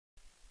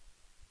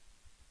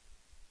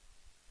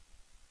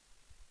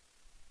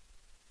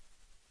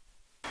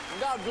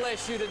God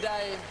bless you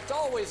today. It's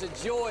always a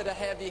joy to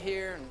have you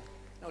here. And,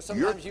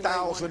 your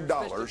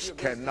 $1,000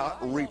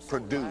 cannot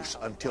reproduce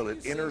until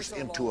it enters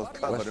into a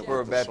covenant Westboro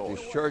with the soil.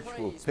 Baptist Church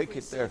will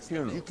picket their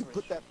funeral. You can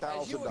put that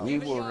 $1,000. We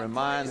will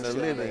remind the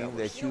living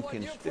that you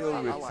can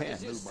still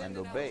repent and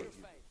obey.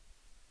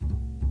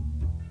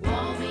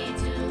 Woe be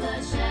to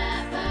the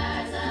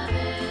shepherds of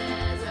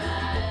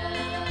Israel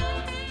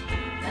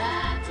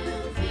that do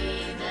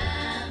feed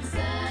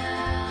themselves.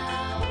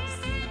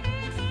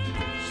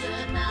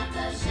 Should not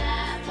the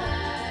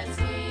shepherds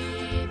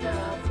feed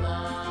the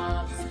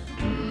flocks?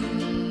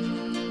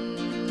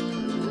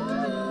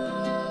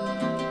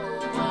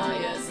 Oh,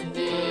 yes,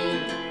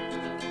 indeed.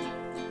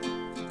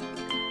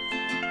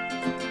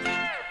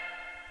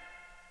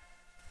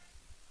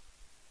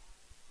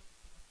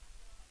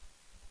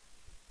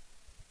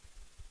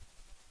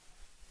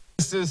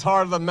 This is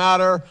Heart of the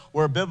Matter,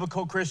 where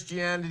biblical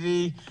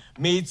Christianity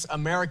meets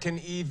American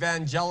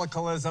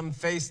evangelicalism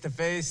face to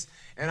face.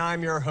 And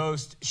I'm your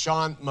host,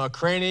 Sean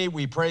McCraney.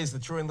 We praise the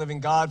true and living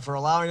God for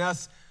allowing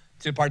us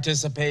to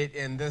participate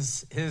in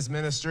his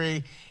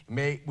ministry.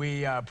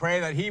 We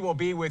pray that he will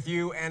be with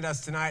you and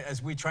us tonight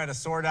as we try to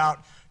sort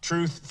out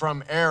truth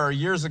from error.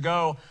 Years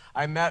ago,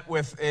 I met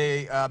with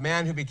a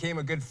man who became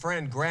a good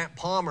friend, Grant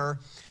Palmer,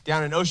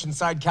 down in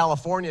Oceanside,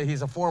 California.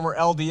 He's a former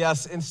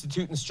LDS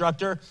Institute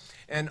instructor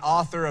and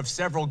author of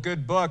several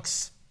good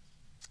books.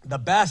 The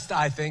best,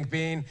 I think,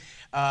 being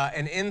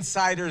An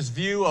Insider's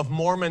View of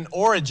Mormon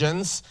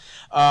Origins.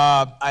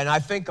 And I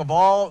think of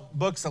all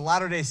books a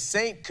Latter-day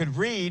Saint could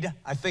read,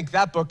 I think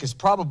that book is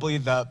probably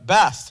the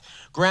best.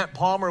 Grant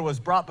Palmer was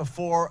brought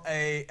before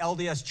a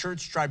LDS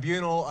Church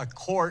tribunal, a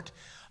court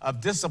of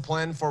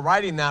discipline, for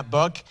writing that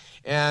book.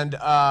 And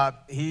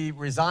he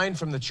resigned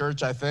from the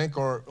church, I think,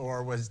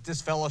 or was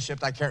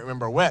disfellowshipped. I can't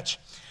remember which.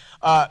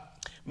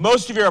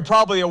 Most of you are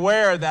probably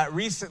aware that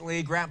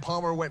recently Grant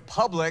Palmer went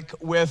public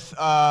with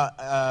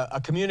a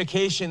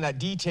communication that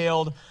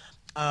detailed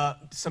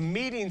some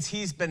meetings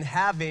he's been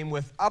having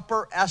with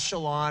upper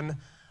echelon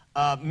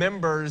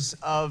members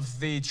of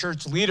the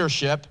church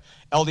leadership,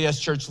 LDS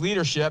church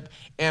leadership,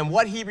 and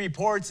what he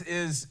reports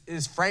is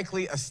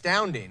frankly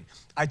astounding.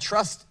 I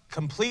trust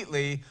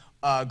completely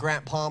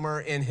Grant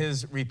Palmer in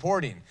his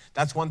reporting.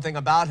 That's one thing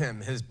about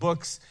him. His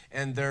books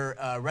and their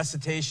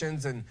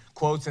recitations and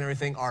quotes and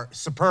everything are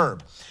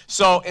superb.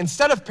 So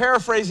instead of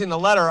paraphrasing the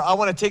letter, I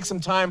want to take some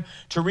time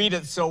to read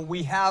it so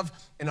we have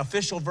an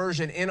official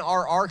version in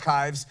our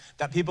archives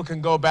that people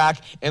can go back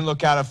and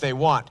look at if they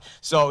want.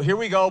 So here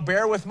we go.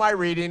 Bear with my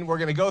reading. We're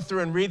going to go through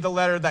and read the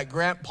letter that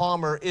Grant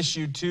Palmer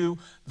issued to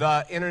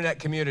the internet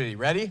community.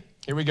 Ready?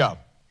 Here we go.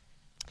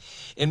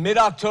 In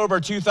mid-October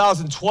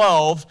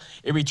 2012,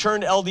 a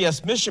returned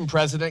LDS mission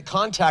president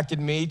contacted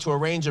me to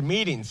arrange a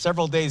meeting.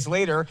 Several days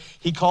later,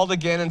 he called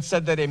again and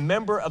said that a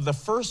member of the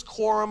first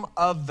quorum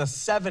of the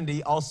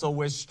 70 also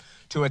wished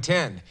to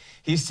attend.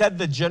 He said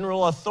the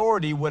general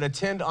authority would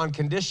attend on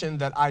condition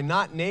that I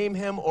not name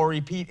him or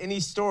repeat any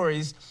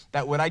stories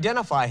that would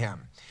identify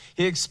him.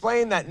 He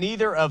explained that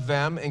neither of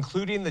them,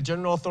 including the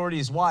general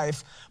authority's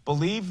wife,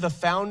 believed the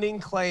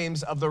founding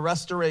claims of the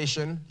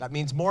Restoration, that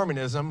means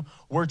Mormonism,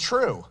 were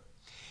true.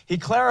 He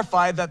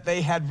clarified that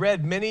they had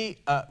read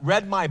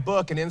my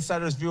book, An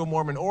Insider's View of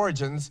Mormon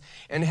Origins,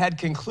 and had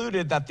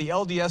concluded that the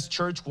LDS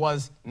Church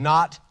was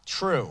not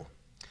true,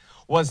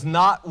 was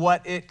not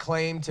what it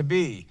claimed to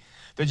be.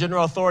 The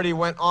general authority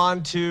went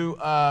to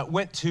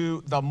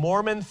the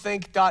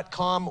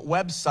MormonThink.com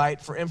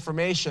website for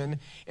information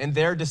and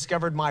there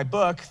discovered my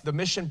book. The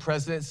mission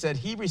president said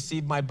he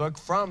received my book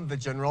from the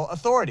general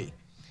authority.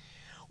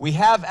 We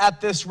have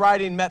at this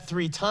writing met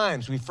 3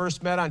 times. We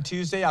first met on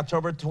Tuesday,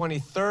 October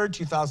 23rd,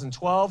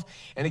 2012,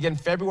 and again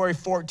February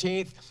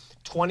 14th,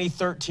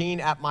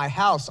 2013 at my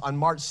house. On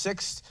March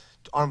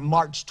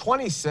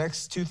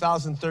 26th,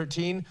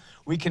 2013,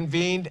 we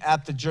convened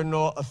at the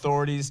General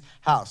Authority's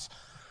house.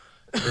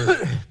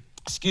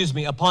 Excuse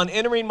me. Upon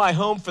entering my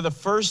home for the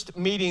first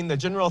meeting, the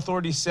General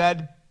Authority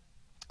said,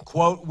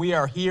 quote, "We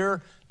are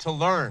here to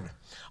learn."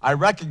 I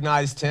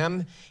recognized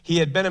him. He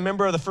had been a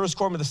member of the First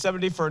Quorum of the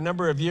 70 for a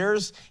number of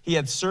years. He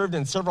had served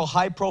in several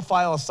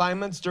high-profile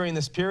assignments during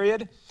this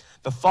period.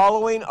 The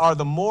following are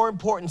the more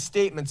important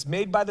statements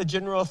made by the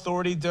General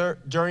Authority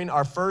during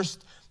our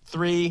first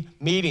 3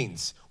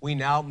 meetings. We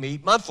now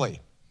meet monthly.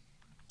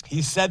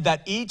 He said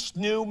that each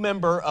new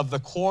member of the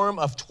Quorum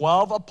of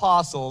 12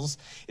 Apostles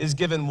is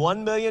given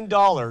 $1 million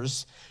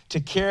to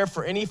care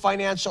for any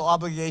financial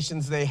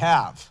obligations they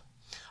have.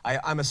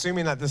 I'm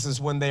assuming that this is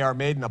when they are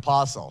made an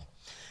apostle.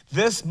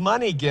 This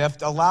money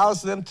gift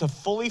allows them to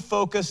fully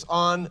focus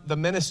on the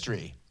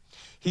ministry.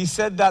 He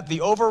said that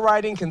the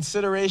overriding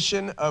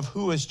consideration of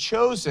who is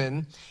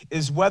chosen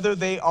is whether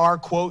they are,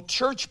 quote,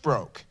 church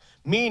broke,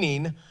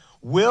 meaning,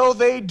 will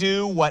they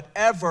do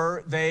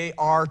whatever they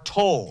are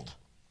told?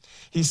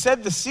 He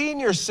said the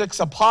senior 6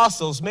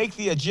 apostles make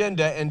the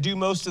agenda and do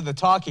most of the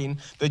talking.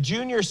 The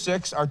junior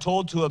 6 are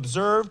told to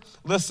observe,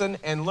 listen,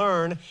 and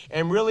learn,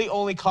 and really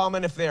only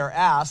comment if they are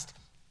asked.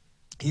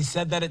 He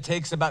said that it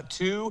takes about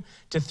 2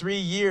 to 3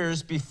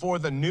 years before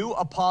the new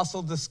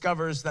apostle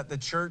discovers that the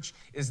church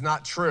is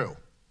not true.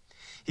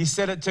 He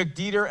said it took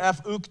Dieter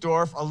F.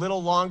 Uchtdorf a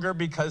little longer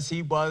because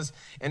he was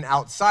an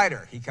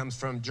outsider. He comes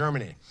from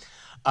Germany.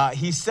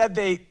 He said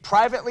they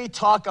privately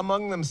talk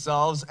among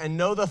themselves and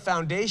know the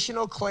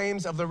foundational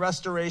claims of the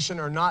restoration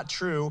are not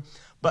true,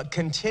 but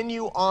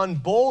continue on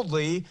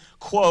boldly,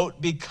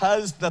 quote,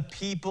 because the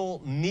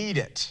people need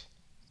it,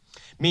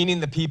 meaning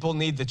the people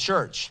need the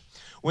church.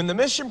 When the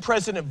mission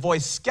president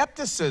voiced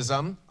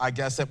skepticism, I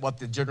guess at what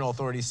the general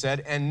authority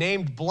said, and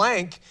named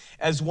blank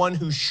as one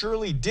who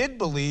surely did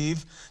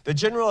believe, the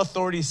general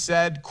authority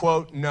said,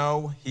 quote,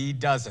 no, he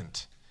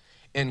doesn't,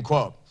 end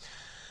quote.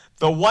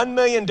 The $1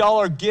 million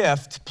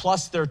gift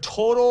plus their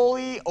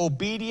totally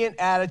obedient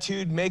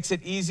attitude makes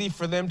it easy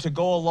for them to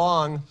go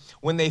along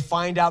when they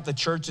find out the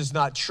church is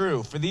not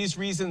true. For these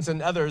reasons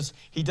and others,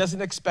 he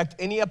doesn't expect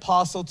any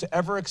apostle to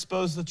ever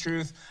expose the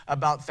truth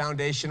about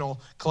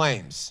foundational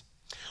claims.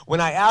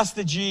 When I asked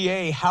the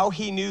GA how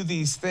he knew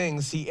these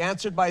things, he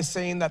answered by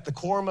saying that the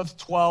Quorum of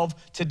 12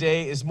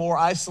 today is more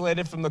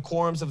isolated from the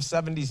quorums of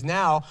 70s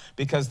now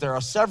because there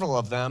are several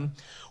of them.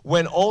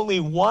 When only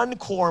one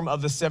quorum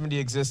of the 70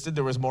 existed,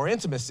 there was more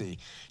intimacy.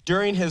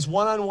 During his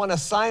one-on-one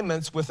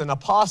assignments with an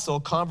apostle,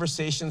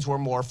 conversations were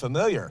more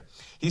familiar.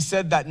 He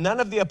said that none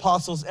of the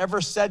apostles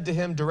ever said to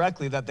him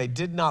directly that they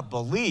did not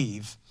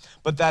believe,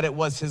 but that it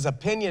was his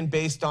opinion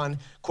based on,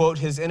 quote,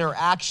 his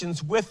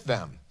interactions with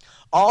them.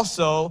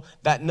 Also,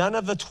 that none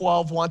of the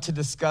 12 want to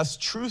discuss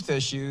truth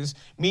issues,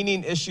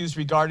 meaning issues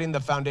regarding the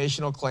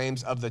foundational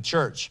claims of the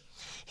church.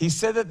 He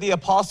said that the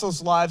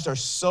apostles' lives are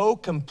so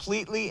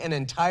completely and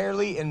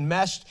entirely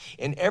enmeshed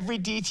in every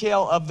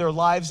detail of their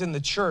lives in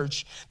the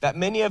church that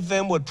many of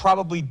them would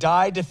probably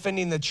die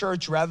defending the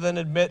church rather than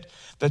admit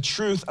the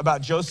truth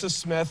about Joseph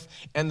Smith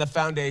and the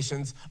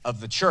foundations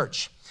of the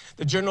church.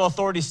 The general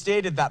authority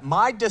stated that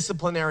my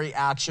disciplinary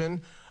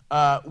action,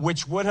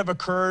 which would have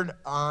occurred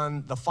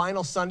on the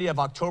final Sunday of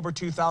October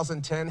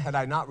 2010 had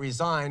I not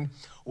resigned,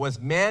 was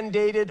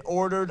mandated,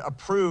 ordered,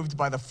 approved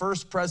by the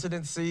first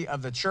presidency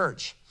of the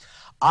church.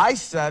 I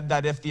said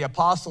that if the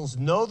apostles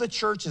know the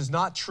church is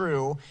not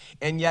true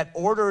and yet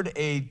ordered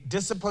a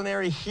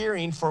disciplinary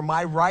hearing for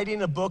my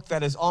writing a book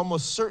that is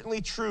almost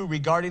certainly true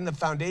regarding the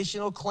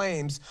foundational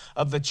claims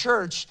of the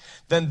church,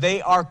 then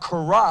they are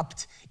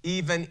corrupt,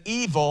 even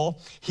evil.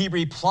 He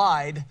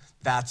replied,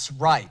 that's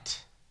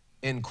right,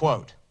 end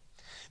quote.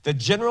 The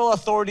general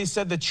authority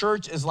said the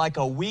church is like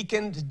a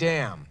weakened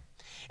dam.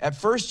 At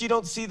first, you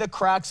don't see the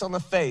cracks on the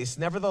face.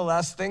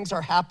 Nevertheless, things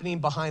are happening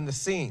behind the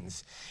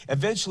scenes.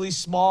 Eventually,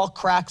 small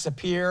cracks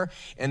appear,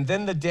 and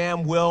then the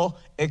dam will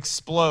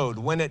explode.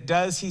 When it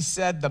does, he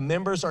said, the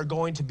members are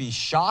going to be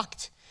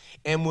shocked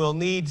and will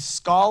need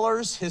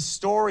scholars,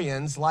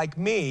 historians like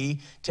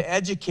me to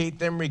educate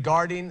them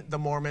regarding the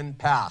Mormon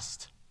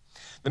past.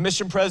 The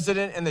mission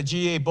president and the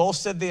GA both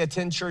said they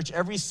attend church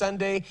every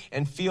Sunday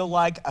and feel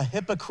like a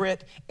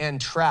hypocrite and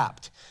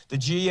trapped. The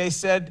GA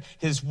said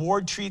his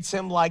ward treats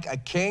him like a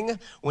king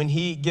when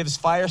he gives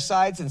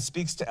firesides and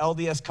speaks to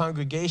LDS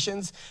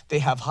congregations. They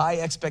have high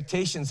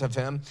expectations of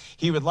him.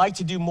 He would like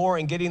to do more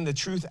in getting the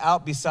truth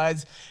out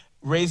besides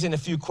raising a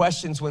few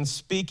questions when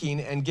speaking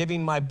and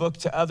giving my book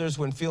to others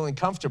when feeling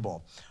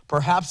comfortable.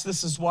 Perhaps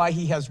this is why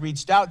he has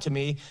reached out to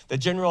me. The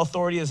general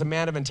authority is a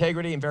man of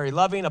integrity and very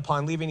loving.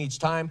 Upon leaving each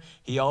time,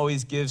 he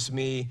always gives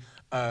me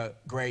a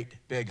great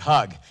big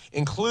hug.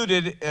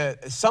 Included,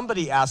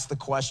 somebody asked the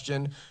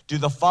question, do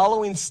the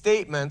following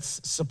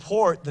statements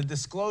support the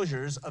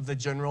disclosures of the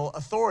general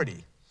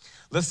authority?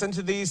 Listen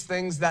to these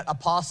things that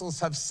apostles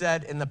have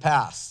said in the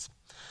past.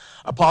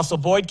 Apostle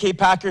Boyd K.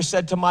 Packer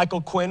said to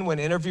Michael Quinn when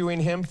interviewing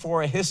him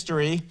for a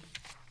history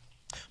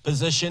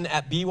position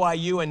at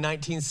BYU in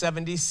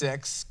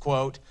 1976,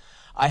 quote,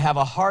 I have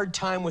a hard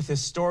time with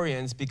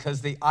historians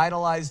because they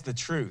idolize the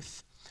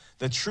truth.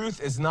 The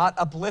truth is not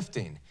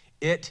uplifting,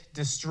 it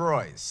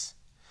destroys.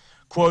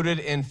 Quoted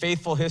in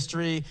Faithful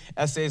History,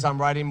 Essays on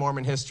Writing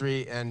Mormon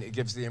History, and it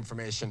gives the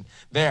information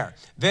there.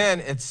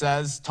 Then it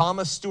says,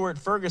 Thomas Stewart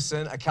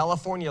Ferguson, a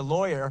California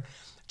lawyer,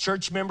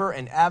 church member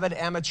and avid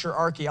amateur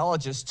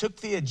archaeologist, took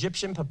the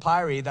Egyptian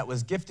papyri that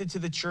was gifted to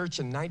the church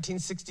in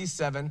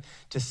 1967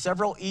 to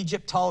several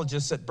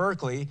Egyptologists at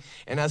Berkeley,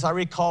 and as I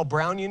recall,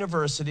 Brown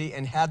University,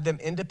 and had them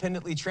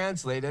independently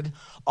translated.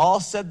 All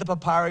said the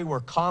papyri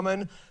were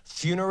common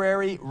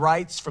funerary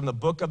rites from the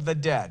Book of the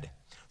Dead.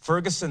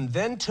 Ferguson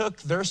then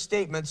took their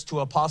statements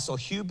to Apostle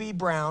Hugh B.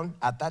 Brown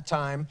at that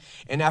time,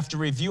 and after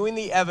reviewing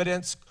the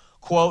evidence,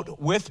 quote,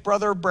 with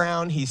Brother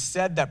Brown, he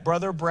said that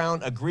Brother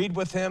Brown agreed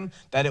with him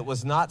that it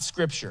was not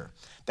scripture,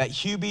 that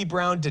Hugh B.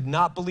 Brown did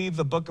not believe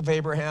the Book of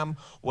Abraham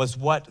was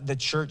what the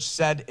church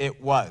said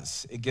it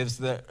was. It gives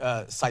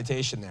the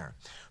citation there.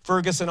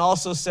 Ferguson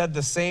also said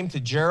the same to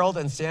Gerald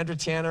and Sandra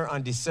Tanner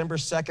on December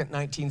 2nd,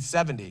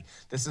 1970.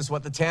 This is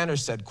what the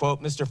Tanners said,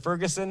 quote, Mr.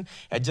 Ferguson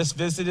had just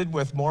visited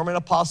with Mormon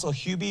Apostle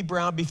Hugh B.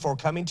 Brown before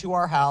coming to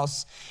our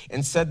house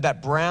and said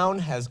that Brown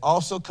has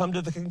also come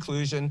to the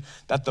conclusion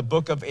that the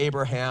Book of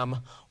Abraham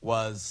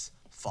was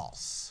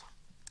false,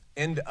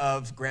 End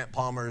of Grant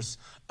Palmer's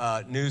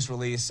news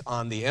release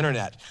on the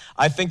internet.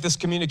 I think this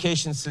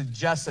communication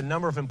suggests a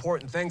number of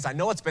important things. I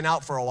know it's been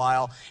out for a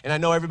while, and I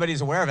know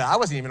everybody's aware of it. I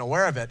wasn't even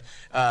aware of it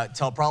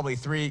till probably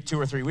 2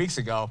 or 3 weeks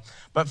ago.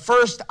 But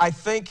first, I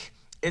think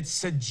it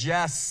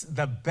suggests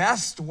the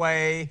best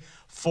way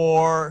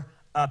for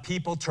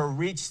people to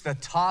reach the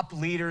top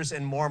leaders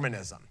in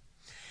Mormonism.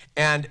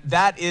 And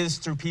that is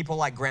through people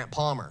like Grant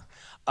Palmer.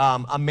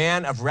 A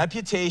man of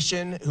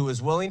reputation who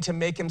is willing to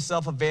make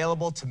himself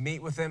available to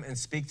meet with them and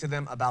speak to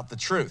them about the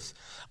truth.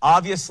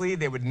 Obviously,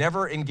 they would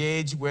never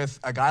engage with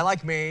a guy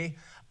like me,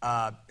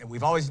 and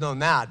we've always known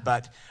that,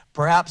 but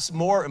perhaps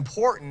more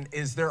important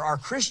is there are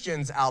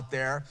Christians out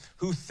there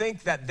who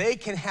think that they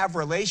can have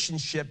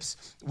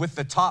relationships with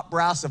the top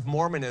brass of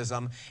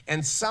Mormonism,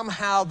 and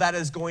somehow that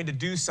is going to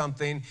do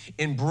something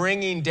in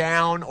bringing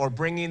down or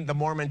bringing the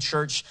Mormon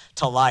church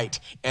to light.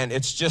 And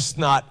it's just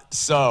not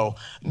so.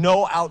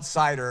 No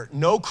outsider,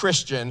 no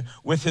Christian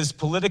with his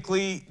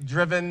politically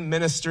driven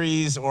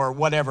ministries or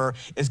whatever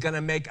is going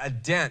to make a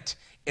dent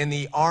in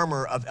the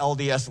armor of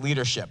LDS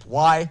leadership.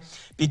 Why?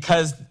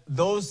 Because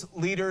those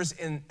leaders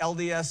in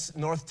LDS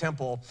North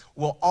Temple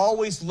will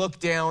always look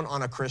down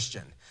on a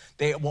Christian.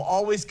 They will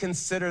always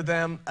consider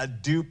them a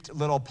duped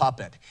little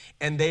puppet.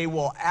 And they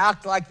will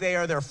act like they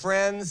are their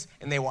friends,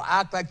 and they will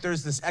act like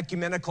there's this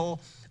ecumenical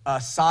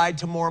side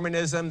to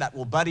Mormonism that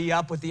will buddy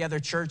up with the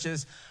other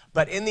churches.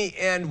 But in the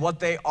end, what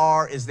they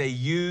are is they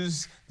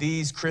use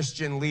these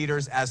Christian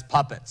leaders as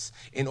puppets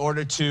in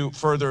order to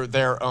further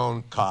their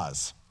own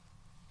cause.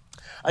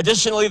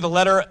 Additionally, the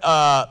letter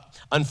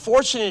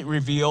unfortunately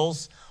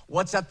reveals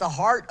what's at the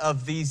heart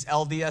of these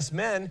LDS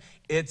men.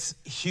 It's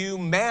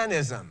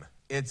humanism.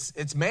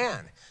 It's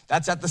man.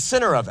 That's at the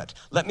center of it.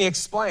 Let me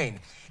explain.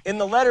 In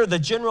the letter, the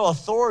general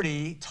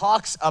authority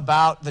talks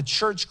about the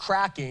church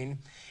cracking,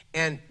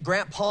 and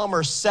Grant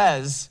Palmer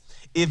says,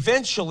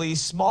 eventually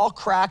small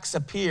cracks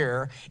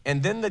appear,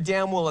 and then the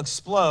dam will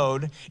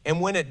explode, and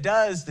when it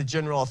does, the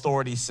general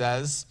authority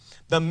says,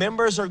 the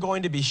members are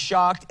going to be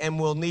shocked and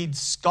will need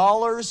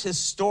scholars,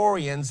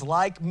 historians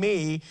like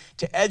me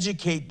to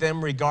educate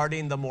them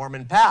regarding the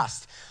Mormon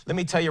past. Let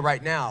me tell you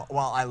right now,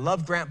 while I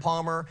love Grant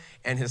Palmer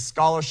and his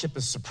scholarship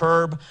is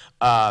superb,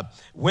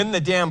 when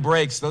the dam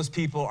breaks, those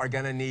people are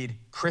going to need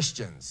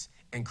Christians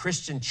and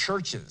Christian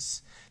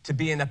churches to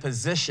be in a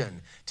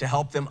position to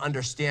help them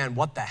understand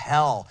what the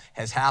hell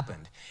has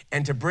happened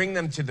and to bring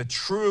them to the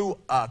true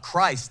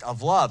Christ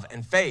of love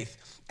and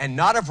faith and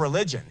not of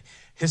religion.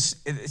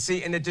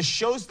 And it just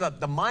shows the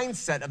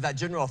mindset of that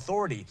general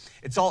authority.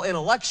 It's all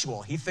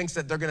intellectual. He thinks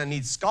that they're going to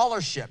need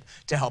scholarship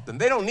to help them.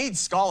 They don't need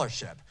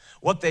scholarship.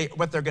 What they're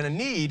going to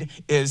need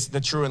is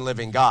the true and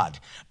living God.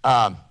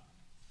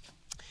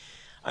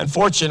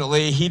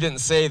 Unfortunately, he didn't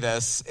say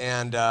this,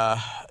 and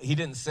he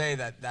didn't say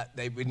that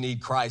they would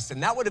need Christ.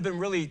 And that would have been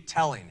really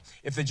telling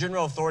if the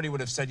general authority would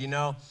have said, you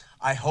know,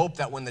 I hope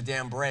that when the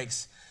dam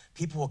breaks,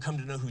 people will come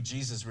to know who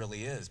Jesus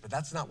really is. But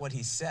that's not what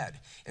he said.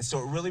 And so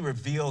it really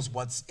reveals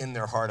what's in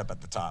their heart up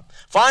at the top.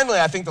 Finally,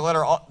 I think the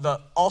letter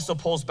also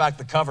pulls back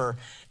the cover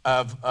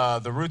of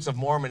the roots of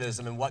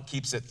Mormonism and what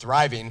keeps it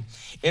thriving.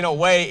 In a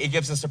way, it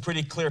gives us a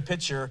pretty clear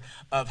picture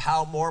of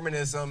how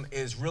Mormonism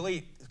is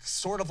really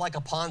sort of like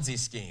a Ponzi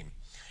scheme.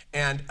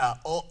 And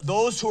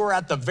those who are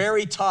at the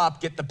very top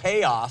get the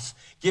payoff,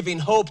 giving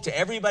hope to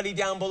everybody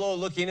down below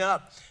looking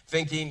up,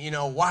 thinking, you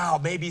know,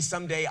 wow, maybe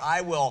someday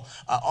I will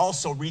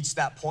also reach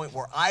that point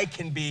where I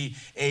can be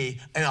an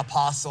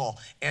apostle.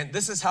 And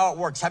this is how it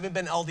works. Having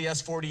been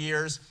LDS 40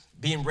 years,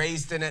 being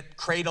raised in it,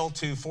 cradle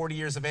to 40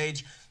 years of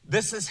age,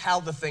 this is how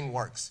the thing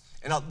works.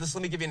 And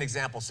let me give you an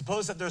example.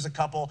 Suppose that there's a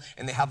couple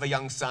and they have a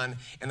young son,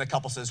 and the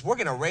couple says, we're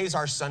going to raise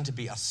our son to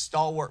be a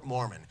stalwart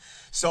Mormon.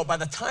 So by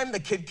the time the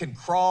kid can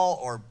crawl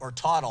or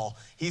toddle,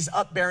 he's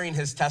up bearing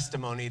his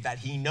testimony that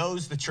he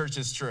knows the church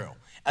is true.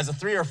 As a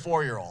 3 or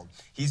 4-year-old,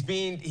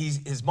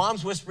 his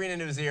mom's whispering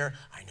into his ear,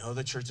 I know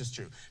the church is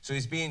true. So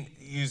he's being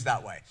used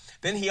that way.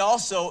 Then he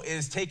also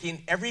is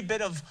taking every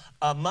bit of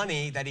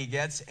money that he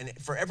gets, and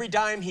for every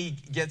dime he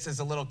gets as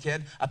a little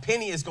kid, a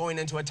penny is going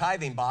into a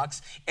tithing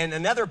box, and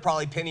another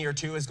probably penny or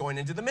two is going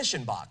into the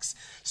mission box.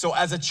 So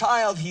as a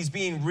child, he's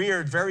being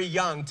reared very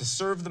young to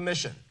serve the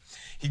mission.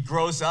 He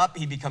grows up,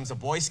 he becomes a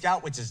Boy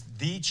Scout, which is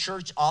the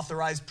church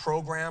authorized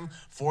program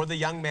for the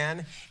young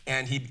men.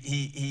 And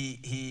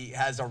he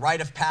has a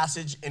rite of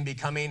passage in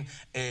becoming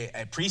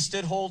a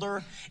priesthood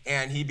holder.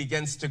 And he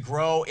begins to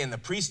grow in the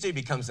priesthood.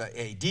 He becomes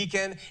a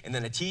deacon, and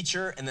then a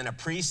teacher, and then a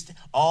priest,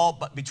 all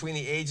but between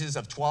the ages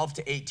of 12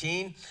 to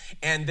 18.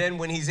 And then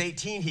when he's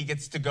 18, he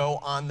gets to go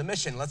on the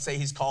mission. Let's say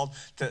he's called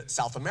to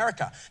South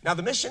America. Now,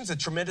 the mission's a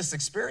tremendous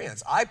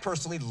experience. I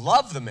personally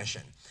love the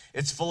mission.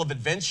 It's full of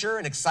adventure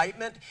and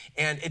excitement,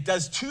 and it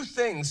does two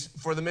things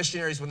for the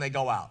missionaries when they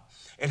go out.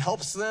 It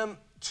helps them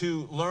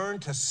to learn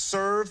to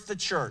serve the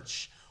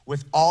church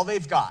with all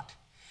they've got.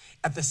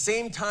 At the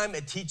same time,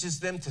 it teaches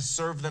them to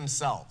serve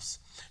themselves.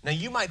 Now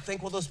you might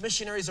think, well, those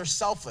missionaries are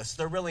selfless.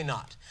 They're really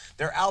not.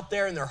 They're out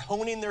there and they're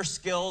honing their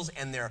skills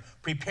and they're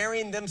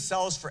preparing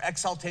themselves for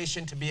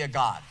exaltation to be a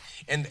God.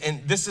 And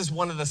this is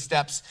one of the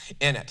steps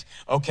in it,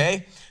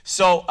 okay?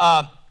 So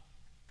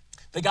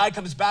the guy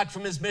comes back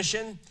from his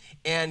mission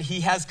and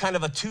he has kind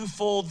of a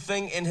twofold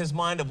thing in his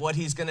mind of what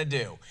he's gonna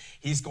do.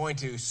 He's going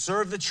to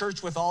serve the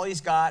church with all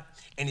he's got,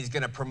 and he's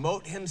gonna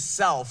promote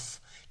himself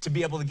to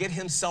be able to get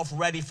himself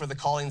ready for the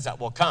callings that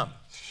will come.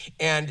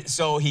 And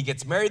so he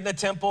gets married in the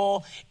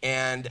temple,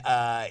 and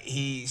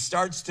he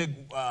starts to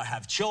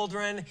have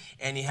children,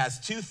 and he has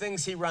two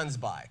things he runs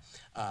by.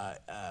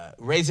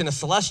 Raising a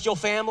celestial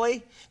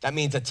family, that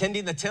means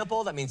attending the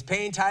temple, that means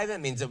paying tithing,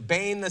 that means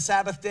obeying the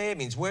Sabbath day, it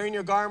means wearing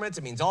your garments,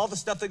 it means all the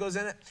stuff that goes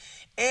in it,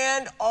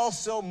 and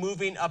also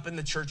moving up in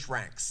the church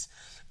ranks.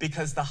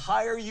 Because the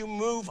higher you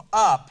move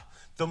up,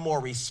 the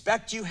more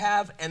respect you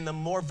have and the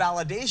more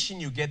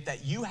validation you get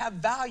that you have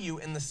value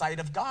in the sight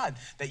of God,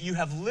 that you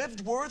have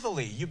lived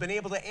worthily. You've been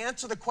able to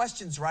answer the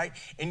questions right,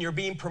 and you're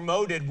being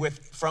promoted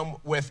from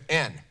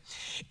within.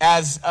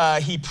 As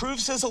he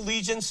proves his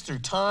allegiance through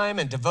time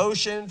and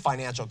devotion,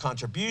 financial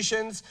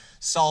contributions,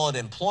 solid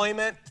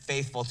employment,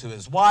 faithful to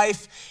his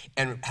wife,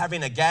 and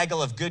having a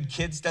gaggle of good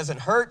kids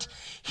doesn't hurt,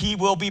 he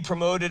will be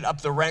promoted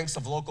up the ranks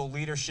of local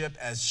leadership.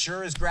 As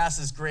sure as grass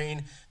is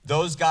green,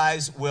 those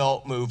guys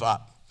will move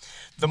up.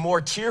 The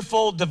more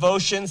tearful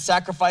devotion,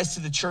 sacrifice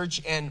to the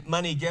church, and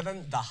money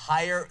given, the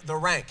higher the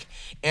rank.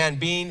 And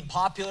being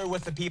popular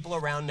with the people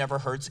around never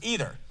hurts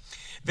either.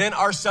 Then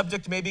our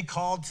subject may be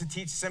called to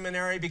teach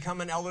seminary,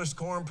 become an elders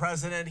quorum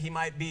president. He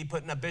might be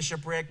put in a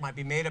bishopric, might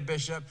be made a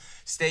bishop,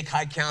 stake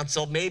high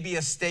council, maybe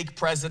a stake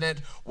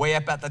president way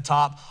up at the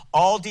top,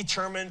 all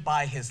determined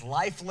by his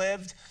life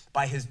lived,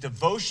 by his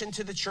devotion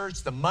to the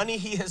church, the money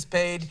he has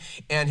paid,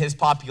 and his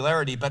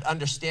popularity. But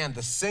understand,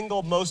 the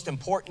single most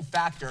important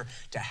factor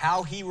to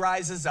how he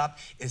rises up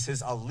is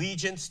his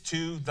allegiance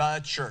to the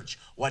church.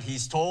 What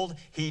he's told,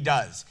 he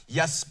does.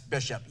 Yes,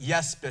 bishop.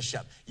 Yes,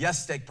 bishop.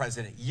 Yes, stake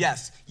president.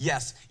 Yes,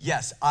 yes,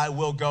 yes. I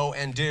will go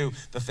and do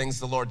the things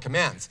the Lord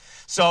commands.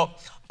 So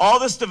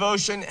all this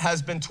devotion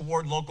has been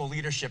toward local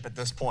leadership at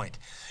this point.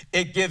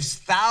 It gives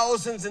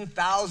thousands and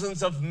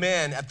thousands of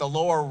men at the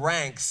lower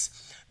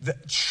ranks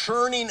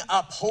churning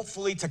up,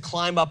 hopefully to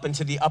climb up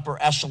into the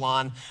upper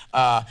echelon,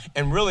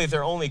 and really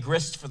they're only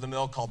grist for the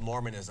mill called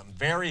Mormonism.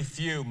 Very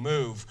few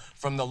move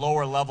from the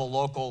lower level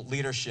local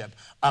leadership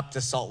up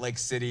to Salt Lake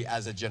City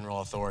as a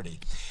general authority.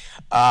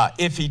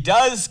 If he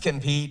does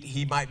compete,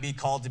 he might be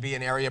called to be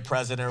an area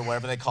president or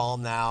whatever they call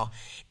him now,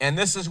 and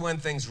this is when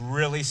things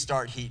really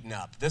start heating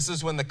up. This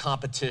is when the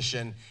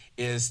competition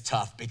is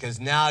tough, because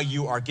now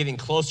you are getting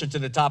closer to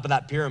the top of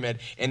that pyramid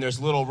and there's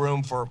little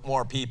room for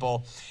more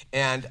people.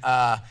 And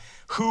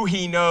who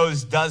he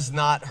knows does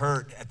not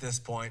hurt at this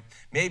point.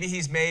 Maybe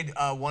he's made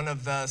one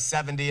of the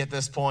 70 at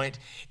this point,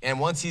 and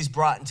once he's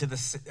brought into the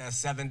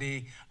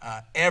 70,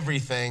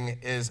 everything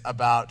is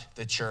about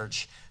the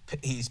church.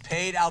 He's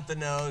paid out the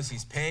nose,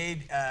 he's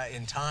paid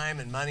in time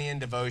and money and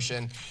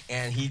devotion,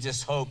 and he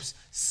just hopes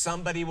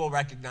somebody will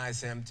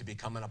recognize him to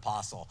become an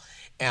apostle.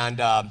 And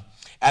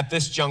at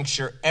this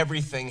juncture,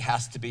 everything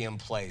has to be in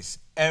place.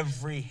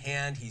 Every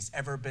hand he's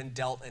ever been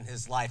dealt in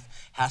his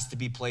life has to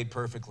be played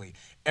perfectly.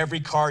 Every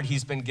card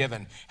he's been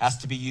given has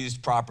to be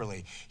used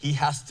properly. He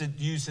has to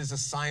use his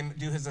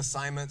do his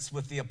assignments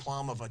with the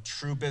aplomb of a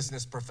true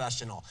business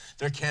professional.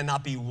 There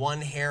cannot be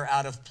one hair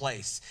out of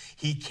place.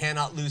 He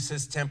cannot lose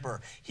his temper.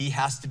 He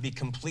has to be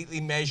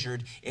completely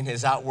measured in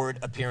his outward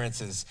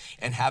appearances.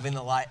 And having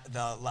the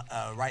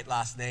right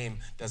last name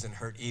doesn't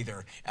hurt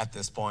either at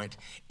this point.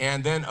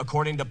 And then,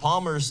 according to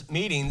Palmer's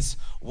meetings,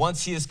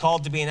 once he is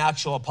called to be an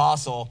actual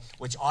apostle,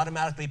 which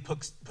automatically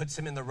puts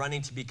him in the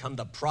running to become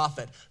the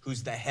prophet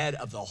who's the head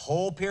of the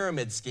whole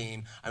pyramid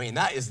scheme. I mean,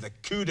 that is the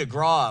coup de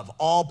grace of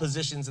all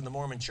positions in the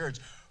Mormon church.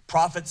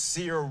 Prophet,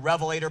 seer,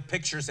 revelator,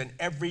 pictures in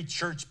every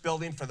church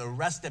building for the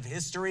rest of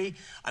history.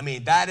 I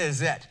mean, that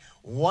is it.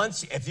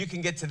 Once, if you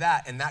can get to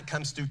that, and that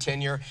comes through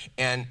tenure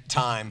and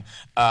time.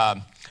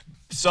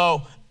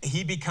 So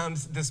he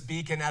becomes this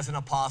beacon as an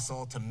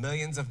apostle to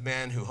millions of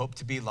men who hope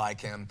to be like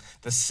him.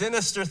 The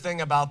sinister thing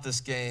about this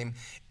game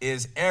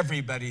is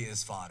everybody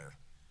is fodder.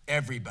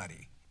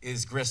 Everybody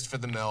is grist for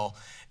the mill.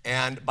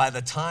 And by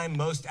the time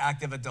most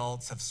active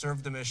adults have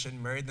served the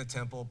mission, married in the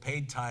temple,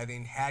 paid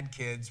tithing, had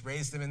kids,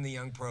 raised them in the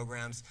young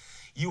programs,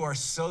 you are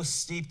so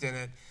steeped in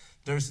it,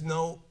 there's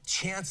no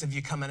chance of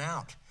you coming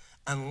out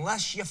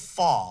unless you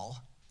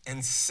fall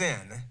and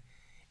sin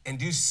and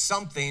do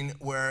something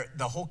where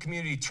the whole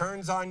community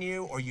turns on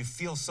you, or you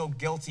feel so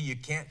guilty you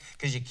can't,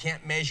 because you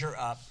can't measure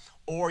up,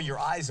 or your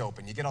eyes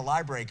open. You get a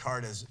library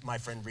card, as my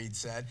friend Reed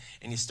said,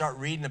 and you start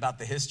reading about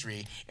the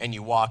history, and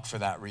you walk for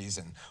that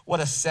reason. What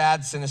a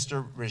sad,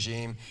 sinister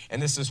regime,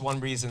 and this is one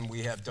reason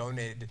we have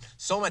donated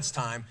so much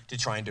time to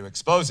trying to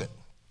expose it.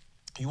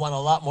 You want a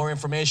lot more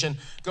information,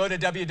 go to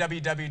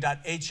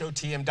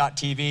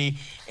www.hotm.tv,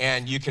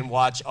 and you can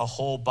watch a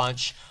whole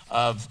bunch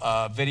of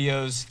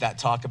videos that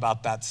talk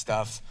about that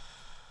stuff.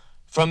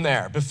 from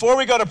there. Before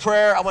we go to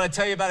prayer, I want to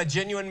tell you about a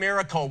genuine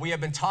miracle. We have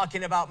been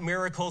talking about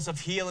miracles of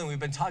healing. We've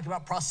been talking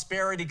about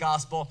prosperity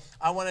gospel.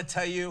 I want to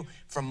tell you,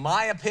 from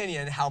my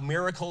opinion, how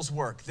miracles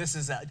work. This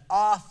is an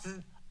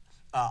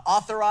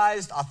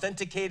authorized,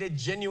 authenticated,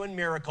 genuine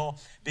miracle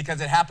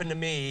because it happened to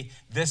me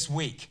this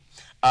week.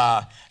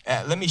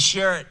 Let me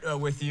share it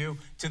with you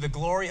to the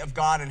glory of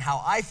God and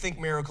how I think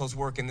miracles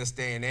work in this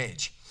day and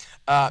age.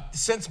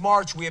 Since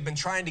March, we have been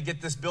trying to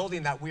get this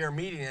building that we are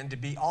meeting in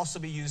to also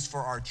be used for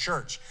our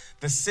church.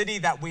 The city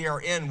that we are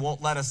in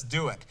won't let us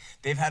do it.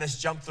 They've had us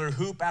jump through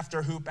hoop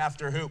after hoop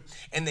after hoop.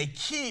 And they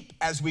keep,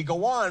 as we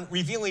go on,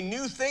 revealing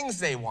new things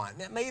they want.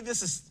 Now, maybe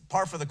this is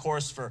par for the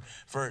course for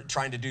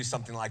trying to do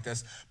something like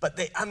this. But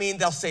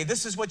they'll say,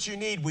 this is what you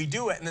need, we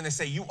do it. And then they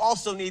say, you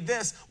also need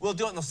this, we'll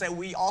do it. And they'll say,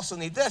 we also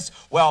need this.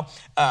 Well,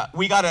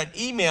 we got an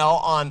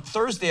email on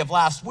Thursday of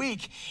last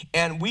week,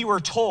 and we were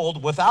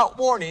told, without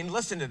warning,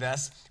 listen to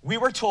this, we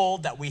were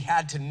told that we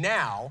had to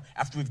now,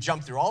 after we've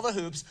jumped through all the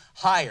hoops,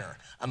 hire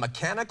a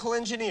mechanical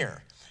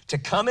engineer to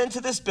come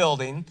into this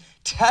building,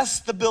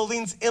 test the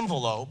building's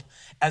envelope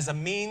as a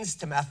means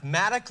to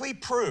mathematically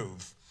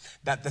prove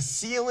that the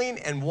ceiling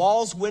and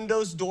walls,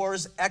 windows,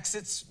 doors,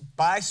 exits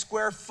by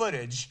square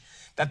footage,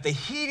 that the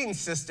heating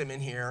system in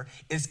here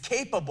is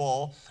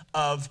capable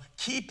of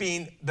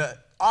keeping the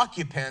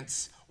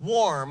occupants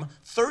warm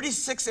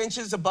 36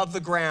 inches above the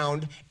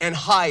ground and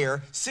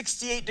higher,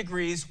 68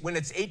 degrees when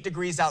it's 8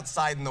 degrees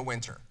outside in the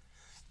winter.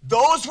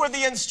 Those were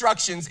the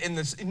instructions in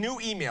this new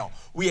email.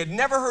 We had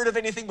never heard of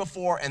anything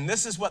before, and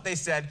this is what they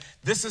said.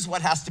 This is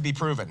what has to be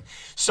proven.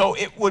 So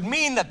it would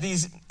mean that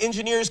these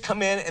engineers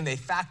come in and they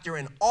factor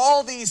in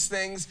all these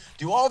things,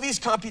 do all these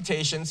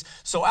computations.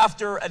 So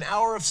after an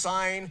hour of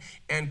sighing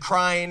and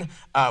crying,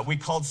 we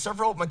called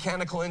several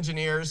mechanical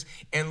engineers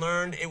and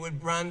learned it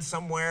would run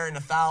somewhere in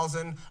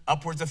 1,000,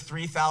 upwards of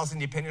 3,000,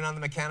 depending on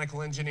the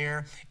mechanical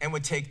engineer, and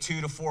would take 2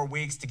 to 4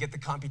 weeks to get the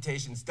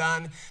computations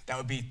done. That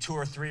would be 2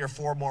 or 3 or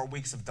 4 more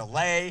weeks of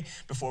delay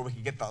before we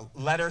could get the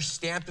letter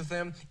stamped with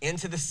them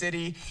into the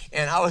city.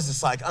 And I was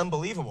just like,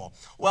 unbelievable.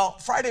 Well,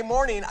 Friday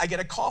morning, I get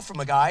a call from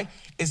a guy.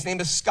 His name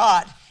is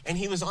Scott, and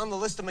he was on the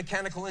list of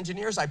mechanical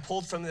engineers I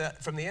pulled from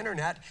the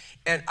internet.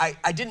 And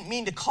I didn't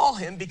mean to call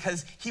him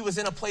because he was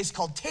in a place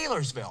called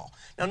Taylorsville.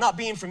 Now, not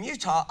being from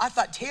Utah, I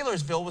thought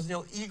Taylorsville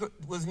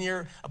was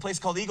near a place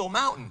called Eagle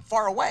Mountain,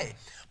 far away.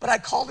 But I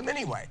called him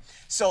anyway.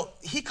 So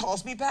he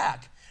calls me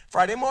back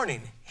Friday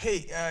morning.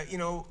 Hey,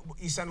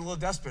 you sound a little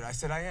desperate. I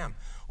said, I am.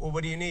 Well,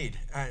 what do you need?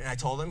 And I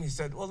told him. He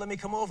said, well, let me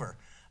come over.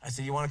 I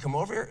said, you want to come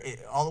over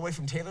all the way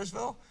from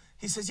Taylorsville?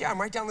 He says, yeah, I'm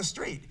right down the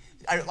street.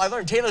 I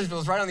learned Taylorsville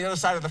is right on the other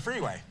side of the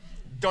freeway.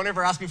 Don't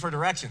ever ask me for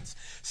directions.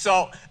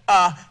 So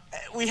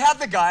we have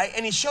the guy,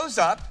 and he shows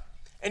up,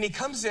 and he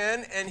comes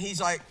in, and he's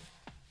like,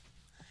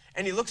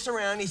 and he looks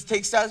around, he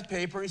takes out his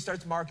paper, he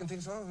starts marking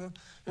things,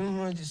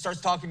 he starts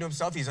talking to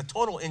himself. He's a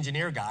total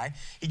engineer guy.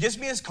 He gives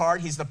me his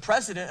card. He's the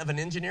president of an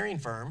engineering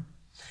firm.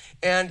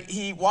 And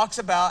he walks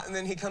about, and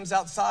then he comes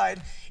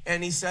outside,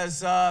 and he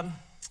says,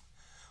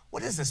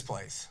 what is this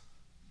place?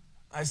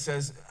 I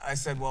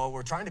said, well,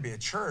 we're trying to be a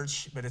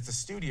church, but it's a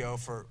studio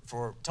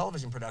for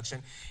television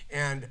production.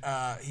 And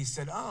he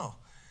said, I'll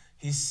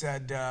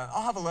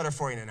have a letter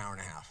for you in an hour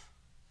and a half.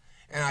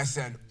 And I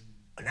said,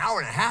 an hour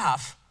and a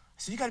half?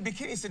 I said, you gotta be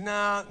kidding. He said,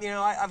 no,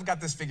 I've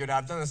got this figured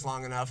out. I've done this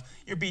long enough.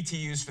 Your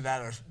BTUs for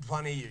that are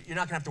plenty. You're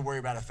not gonna have to worry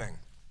about a thing.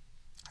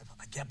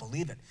 I can't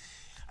believe it.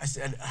 I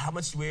said, how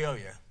much do we owe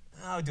you?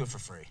 I'll do it for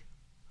free.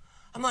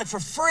 I'm like, for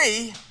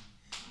free?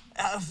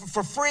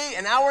 For free,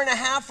 an hour and a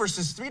half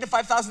versus $3,000 to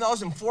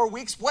 $5,000 in 4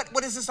 weeks?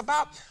 What is this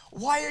about?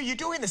 Why are you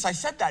doing this? I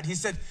said that. He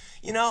said,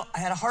 I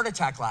had a heart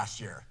attack last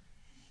year.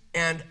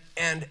 And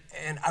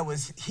I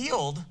was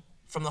healed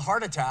from the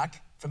heart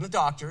attack from the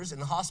doctors in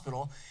the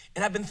hospital.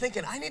 And I've been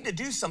thinking, I need to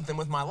do something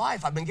with my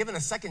life. I've been given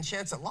a second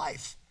chance at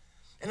life.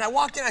 And I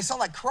walked in, I saw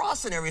that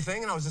cross and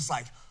everything, and I was just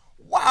like,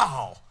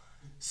 wow.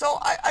 So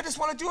I just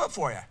want to do it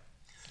for you.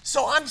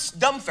 So I'm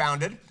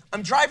dumbfounded.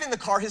 I'm driving the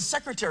car. His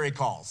secretary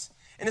calls.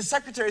 And his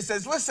secretary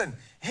says, listen,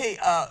 hey,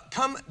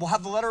 come. We'll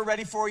have the letter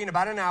ready for you in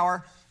about an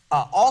hour.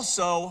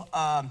 Also,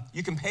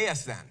 you can pay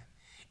us then.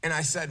 And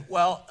I said,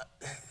 well,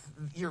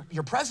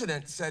 your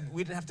president said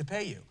we didn't have to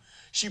pay you.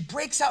 She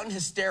breaks out in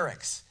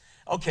hysterics.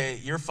 Okay,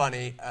 you're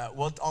funny.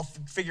 I'll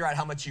figure out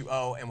how much you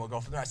owe, and we'll go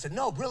from there. I said,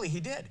 no, really, he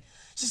did.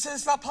 She said,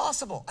 it's not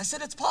possible. I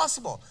said, it's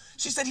possible.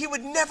 She said, he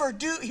would never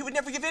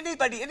give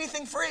anybody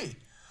anything free.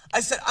 I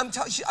said,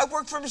 I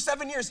worked for him for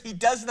 7 years. He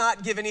does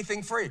not give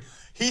anything free.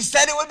 He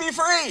said it would be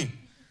free.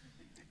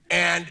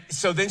 And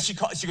so then she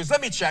goes,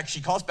 let me check. She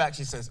calls back.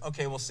 She says,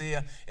 okay, we'll see you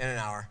in an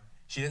hour.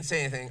 She didn't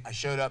say anything. I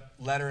showed up,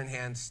 letter in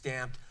hand,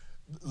 stamped,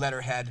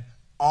 letterhead,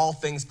 all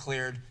things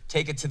cleared,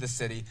 take it to the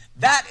city.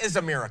 That is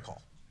a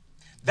miracle.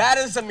 That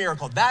is a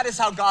miracle. That is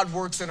how God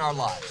works in our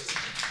lives.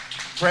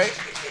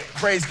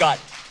 Praise God.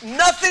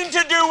 Nothing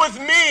to do with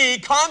me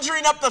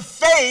conjuring up the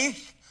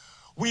faith.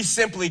 We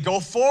simply go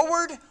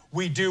forward,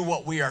 We do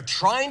what we are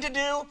trying to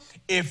do.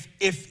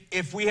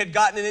 If we had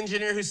gotten an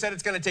engineer who said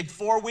it's going to take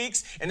 4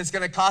 weeks and it's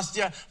going to cost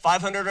you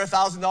 $500 or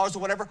 $1,000 or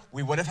whatever,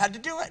 we would have had to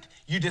do it.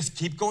 You just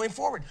keep going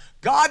forward.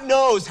 God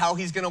knows how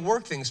he's going to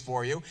work things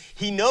for you.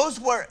 He knows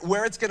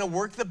where it's going to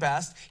work the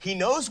best. He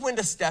knows when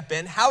to step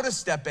in, how to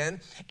step in,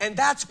 and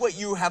that's what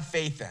you have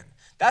faith in.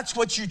 That's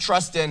what you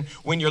trust in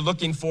when you're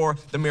looking for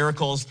the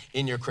miracles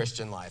in your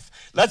Christian life.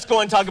 Let's go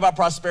and talk about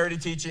prosperity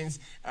teachings,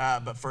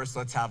 but first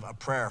let's have a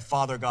prayer.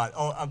 Father God,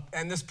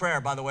 and this prayer,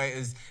 by the way,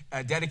 is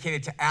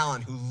dedicated to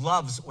Alan, who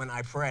loves when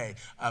I pray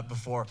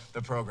before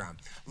the program.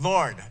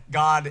 Lord,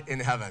 God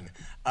in heaven,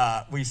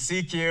 we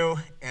seek you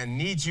and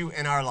need you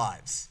in our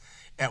lives.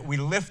 We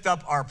lift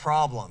up our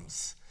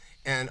problems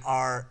and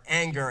our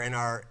anger and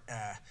our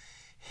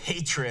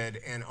hatred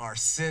and our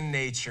sin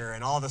nature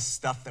and all the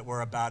stuff that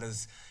we're about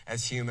as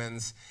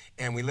humans,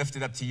 and we lift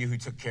it up to you who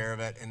took care of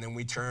it, and then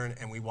we turn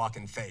and we walk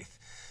in faith.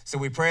 So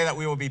we pray that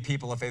we will be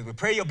people of faith. We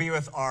pray you'll be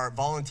with our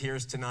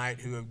volunteers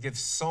tonight who have given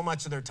so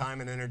much of their time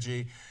and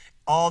energy,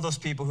 all those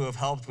people who have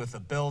helped with the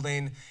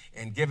building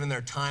and given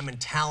their time and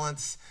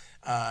talents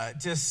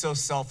just so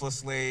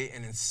selflessly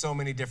and in so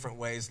many different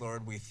ways,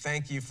 Lord. We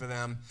thank you for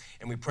them,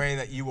 and we pray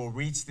that you will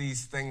reach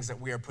these things that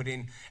we are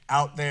putting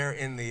out there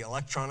in the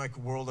electronic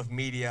world of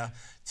media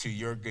to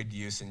your good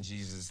use. In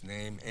Jesus'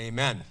 name,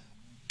 amen.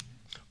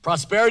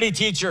 Prosperity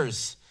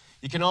teachers.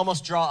 You can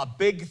almost draw a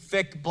big,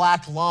 thick,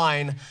 black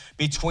line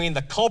between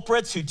the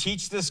culprits who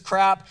teach this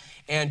crap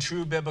and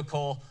true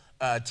biblical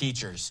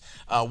teachers.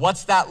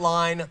 What's that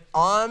line?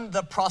 On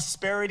the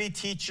prosperity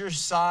teacher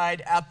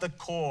side at the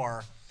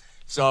core.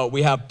 So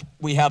we have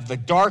the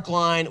dark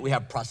line, we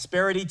have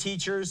prosperity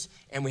teachers,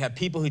 and we have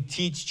people who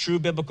teach true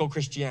biblical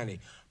Christianity.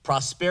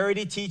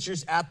 Prosperity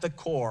teachers at the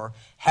core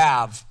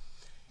have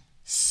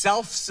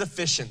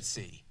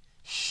self-sufficiency,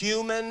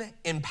 human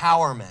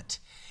empowerment,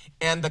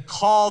 and the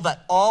call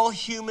that all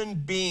human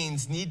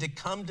beings need to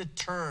come to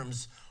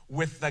terms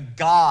with the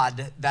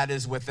God that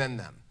is within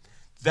them.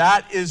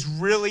 That is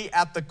really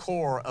at the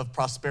core of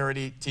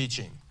prosperity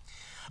teaching.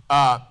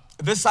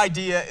 This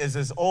idea is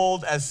as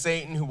old as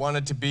Satan, who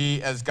wanted to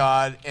be as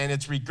God, and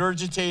it's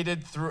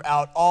regurgitated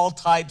throughout all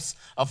types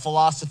of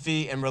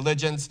philosophy and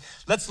religions.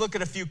 Let's look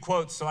at a few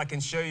quotes so I can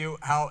show you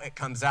how it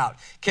comes out.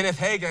 Kenneth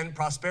Hagin,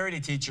 prosperity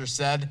teacher,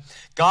 said,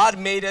 God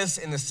made us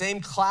in the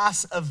same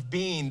class of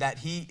being that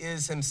he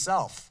is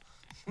himself.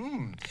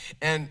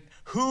 And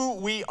who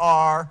we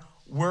are,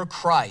 we're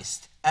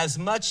Christ. As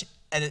much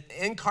an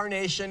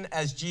incarnation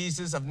as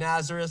Jesus of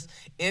Nazareth,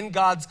 in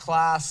God's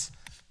class,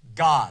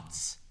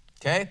 God's.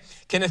 Okay?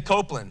 Kenneth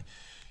Copeland,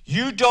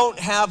 you don't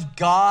have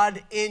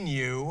God in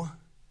you,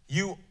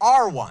 you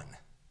are one.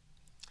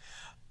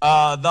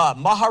 The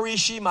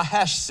Maharishi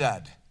Mahesh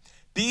said,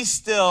 be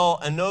still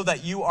and know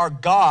that you are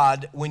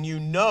God. When you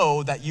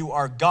know that you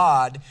are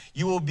God,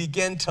 you will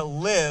begin to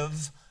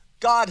live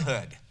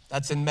Godhood.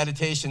 That's in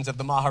Meditations of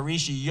the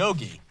Maharishi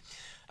Yogi,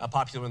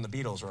 popular when the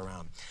Beatles were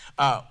around.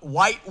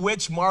 White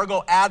witch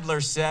Margot Adler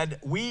said,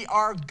 we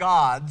are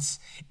gods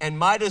and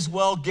might as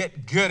well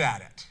get good at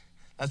it.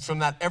 That's from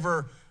that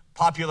ever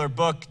popular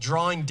book,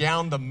 Drawing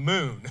Down the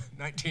Moon,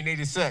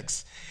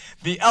 1986.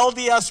 The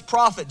LDS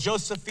prophet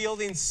Joseph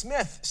Fielding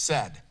Smith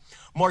said,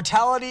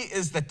 mortality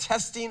is the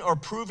testing or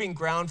proving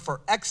ground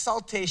for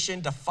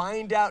exaltation to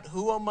find out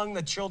who among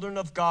the children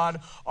of God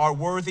are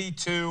worthy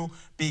to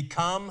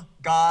become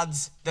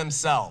gods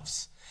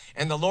themselves.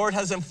 And the Lord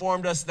has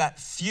informed us that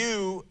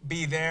few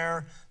be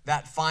there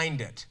that find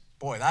it.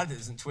 Boy, that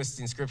isn't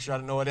twisting scripture. I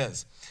don't know what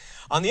is.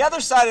 On the other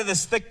side of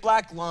this thick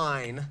black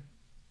line,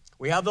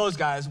 we have those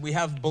guys. We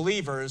have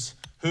believers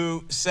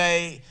who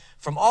say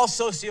from all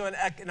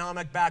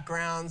socioeconomic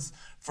backgrounds,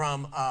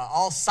 from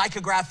all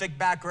psychographic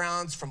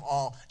backgrounds, from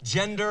all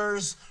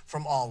genders,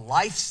 from all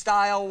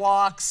lifestyle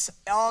walks,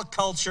 all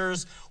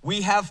cultures,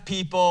 we have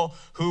people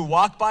who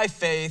walk by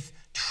faith,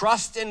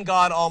 trust in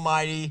God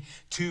Almighty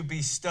to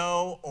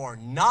bestow or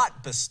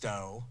not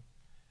bestow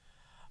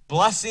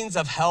blessings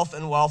of health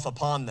and wealth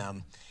upon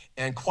them.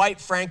 And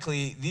quite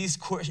frankly, these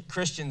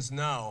Christians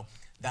know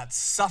that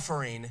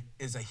suffering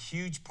is a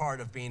huge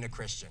part of being a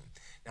Christian.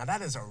 Now,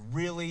 that is a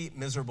really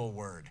miserable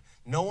word.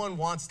 No one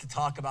wants to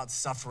talk about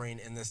suffering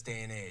in this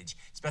day and age,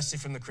 especially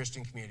from the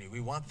Christian community.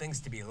 We want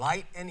things to be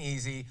light and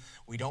easy.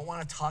 We don't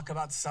want to talk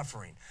about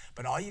suffering.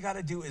 But all you got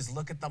to do is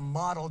look at the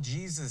model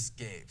Jesus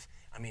gave.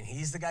 I mean,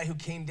 he's the guy who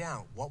came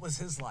down. What was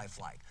his life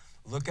like?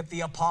 Look at the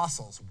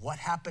apostles. What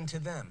happened to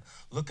them?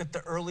 Look at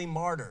the early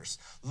martyrs.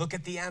 Look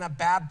at the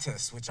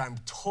Anabaptists, which I'm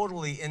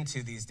totally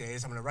into these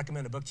days. I'm going to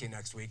recommend a book to you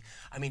next week.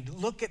 I mean,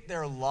 look at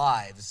their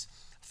lives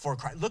for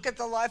Christ. Look at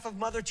the life of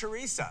Mother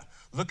Teresa.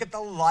 Look at the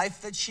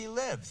life that she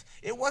lived.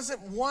 It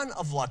wasn't one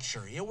of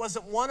luxury. It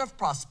wasn't one of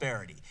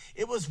prosperity.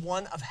 It was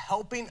one of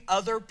helping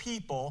other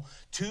people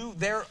to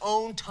their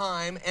own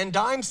time and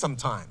dime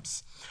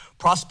sometimes.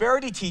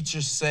 Prosperity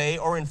teachers say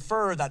or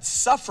infer that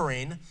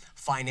suffering,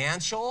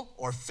 financial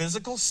or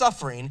physical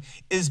suffering,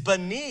 is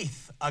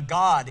beneath a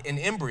God in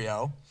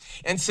embryo.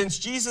 And since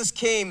Jesus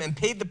came and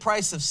paid the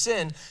price of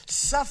sin,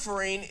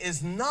 suffering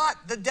is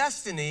not the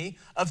destiny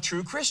of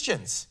true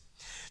Christians.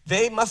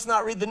 They must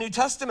not read the New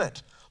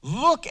Testament.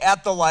 Look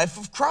at the life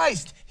of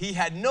Christ. He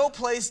had no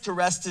place to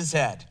rest his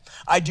head.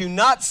 I do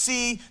not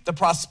see the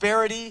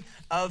prosperity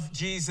of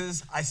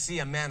Jesus. I see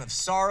a man of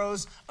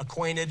sorrows,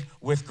 acquainted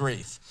with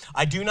grief.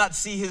 I do not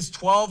see his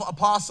 12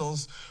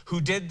 apostles who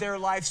did their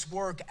life's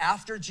work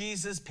after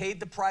Jesus paid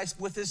the price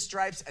with his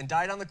stripes and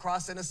died on the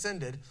cross and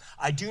ascended.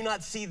 I do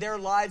not see their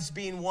lives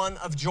being one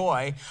of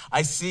joy.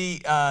 I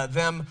see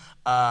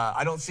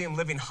I don't see them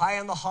living high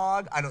on the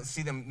hog. I don't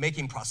see them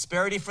making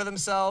prosperity for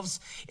themselves.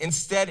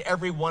 Instead,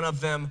 every one of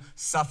them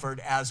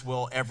suffered, as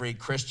will every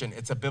Christian.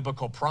 It's a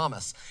biblical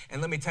promise.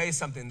 And let me tell you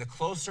something. The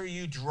closer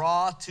you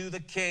draw to the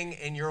King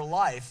in your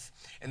life,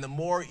 and the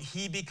more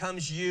he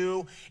becomes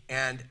you,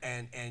 and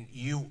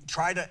you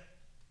try to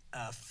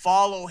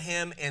follow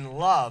him in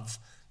love,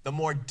 the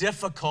more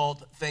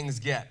difficult things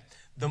get.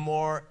 The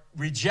more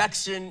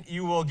rejection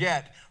you will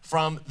get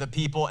from the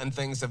people and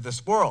things of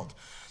this world.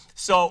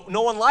 So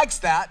no one likes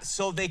that,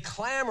 so they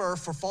clamor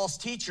for false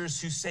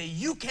teachers who say,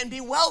 you can be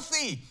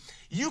wealthy.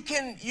 You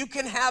can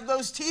have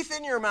those teeth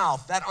in your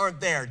mouth that aren't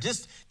there.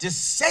 Just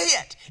say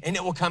it, and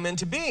it will come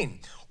into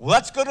being.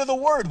 Let's go to the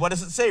word. What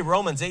does it say?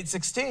 Romans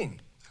 8:16.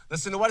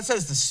 Listen to what it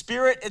says. The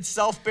Spirit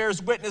itself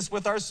bears witness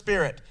with our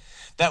spirit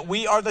that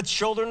we are the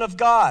children of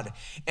God.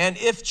 And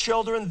if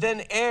children,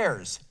 then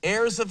heirs,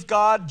 heirs of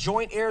God,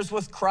 joint heirs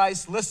with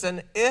Christ.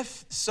 Listen,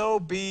 if so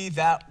be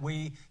that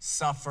we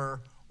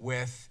suffer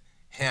with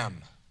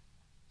him,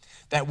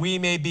 that we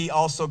may be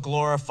also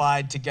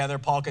glorified together.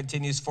 Paul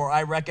continues, for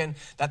I reckon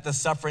that the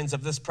sufferings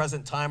of this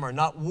present time are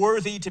not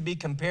worthy to be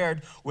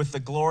compared with the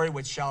glory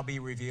which shall be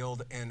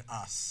revealed in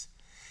us.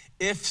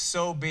 If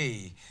so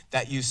be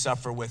that you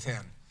suffer with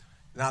him.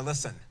 Now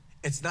listen,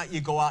 it's not you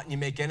go out and you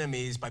make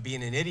enemies by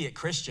being an idiot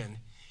Christian.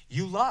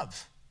 You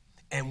love.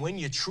 And when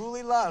you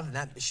truly love, and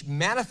that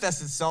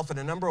manifests itself in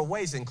a number of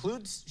ways,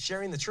 includes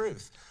sharing the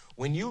truth.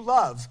 When you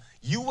love,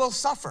 you will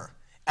suffer,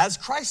 as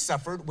Christ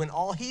suffered when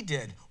all he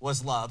did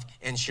was love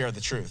and share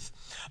the truth.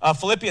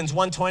 Philippians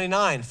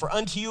 1:29, for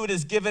unto you it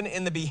is given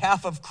in the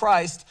behalf of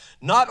Christ,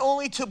 not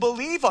only to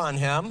believe on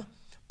him,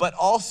 but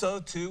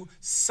also to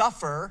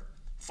suffer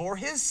for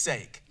his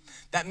sake.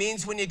 That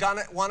means when you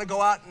want to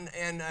go out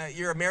and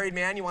you're a married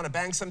man, you want to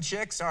bang some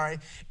chick,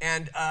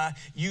 and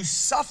you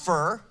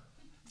suffer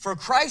for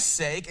Christ's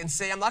sake and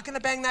say, I'm not going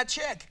to bang that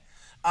chick.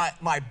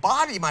 My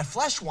body, my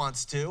flesh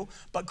wants to,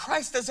 but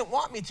Christ doesn't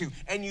want me to.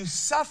 And you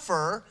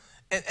suffer.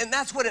 And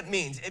that's what it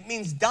means. It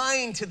means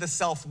dying to the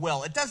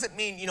self-will. It doesn't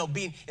mean,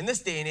 being, in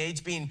this day and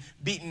age, being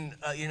beaten,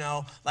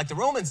 like the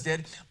Romans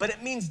did, but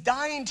it means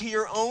dying to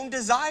your own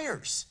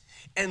desires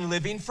and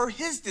living for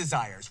his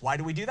desires. Why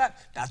do we do that?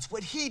 That's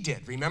what he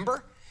did,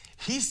 remember?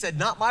 He said,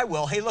 not my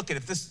will. Hey, look,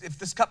 if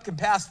this cup can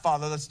pass,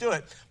 Father, let's do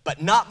it.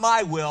 But not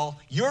my will,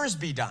 yours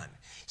be done.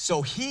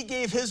 So he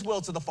gave his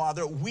will to the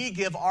Father. We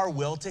give our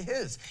will to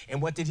his.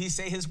 And what did he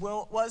say his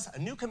will was? A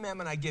new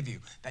commandment I give you,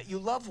 that you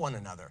love one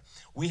another.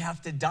 We have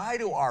to die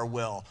to our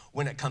will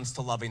when it comes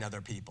to loving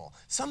other people.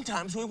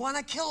 Sometimes we want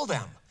to kill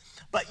them.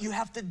 But you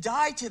have to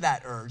die to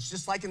that urge.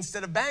 Just like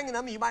instead of banging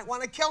them, you might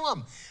want to kill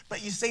them.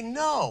 But you say,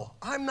 no,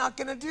 I'm not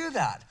going to do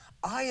that.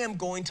 I am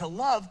going to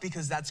love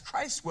because that's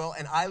Christ's will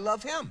and I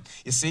love him.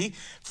 You see,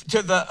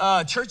 to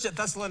the church at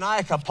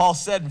Thessalonica, Paul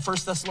said in 1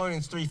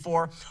 Thessalonians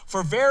 3:4,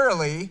 for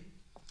verily,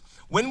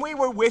 when we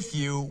were with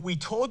you, we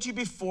told you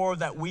before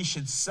that we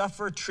should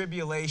suffer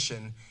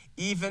tribulation,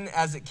 even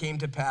as it came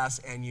to pass,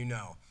 and you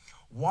know.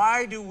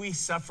 Why do we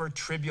suffer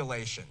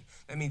tribulation?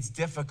 That means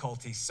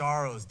difficulty,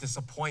 sorrows,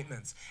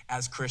 disappointments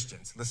as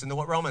Christians. Listen to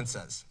what Romans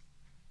says.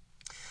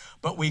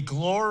 But we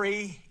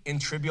glory in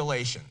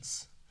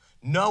tribulations,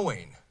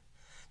 knowing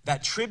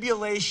that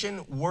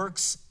tribulation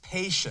works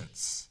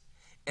patience,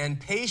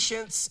 and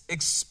patience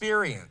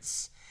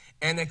experience,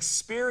 and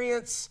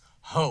experience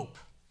hope.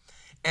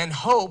 And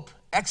hope,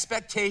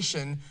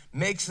 expectation,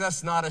 makes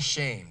us not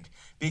ashamed,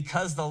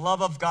 because the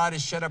love of God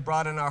is shed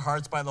abroad in our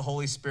hearts by the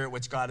Holy Spirit,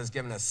 which God has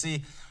given us.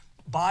 See,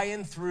 by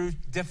and through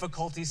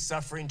difficulty,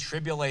 suffering,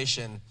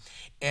 tribulation,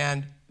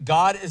 and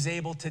God is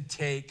able to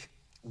take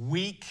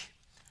weak,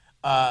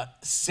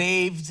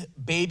 saved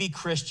baby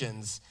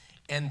Christians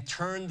and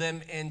turn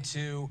them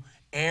into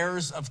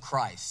heirs of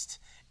Christ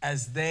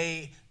as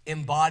they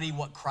embody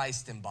what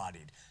Christ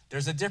embodied.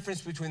 There's a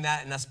difference between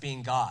that and us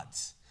being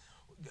gods.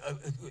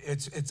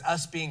 It's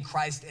us being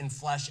Christ in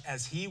flesh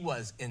as he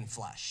was in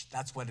flesh.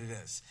 That's what it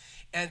is.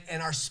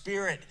 And our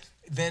spirit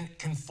then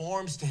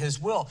conforms to his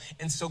will.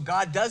 And so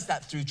God does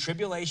that through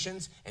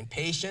tribulations and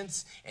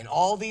patience and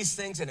all these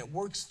things, and it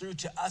works through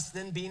to us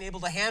then being able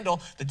to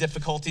handle the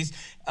difficulties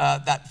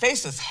that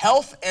face us.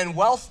 Health and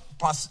wealth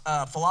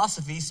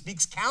philosophy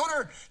speaks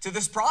counter to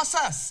this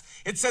process.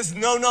 It says,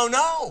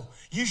 no,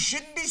 you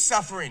shouldn't be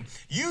suffering.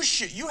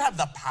 You have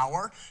the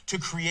power to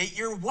create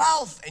your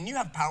wealth, and you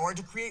have power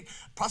to create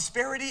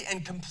prosperity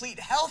and complete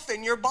health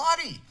in your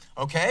body,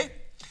 okay?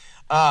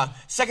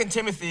 2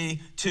 Timothy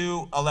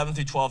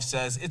 2:11-12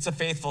 says, it's a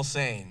faithful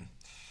saying,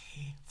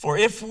 for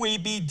if we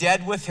be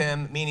dead with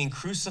him, meaning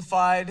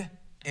crucified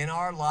in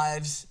our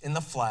lives in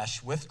the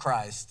flesh with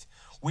Christ,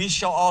 we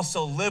shall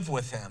also live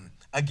with him,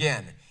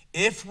 Again,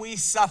 if we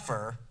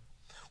suffer,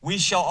 we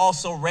shall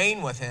also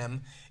reign with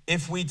him.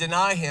 If we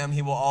deny him,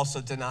 he will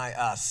also deny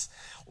us.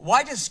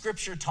 Why does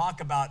Scripture talk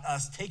about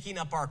us taking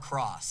up our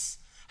cross?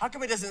 How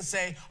come it doesn't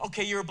say,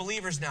 okay, you're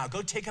believers now,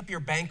 go take up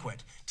your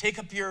banquet, take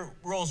up your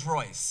Rolls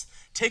Royce,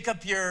 take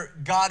up your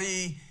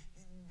gaudy,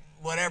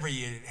 whatever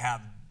you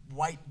have,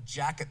 white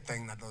jacket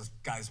thing that those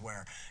guys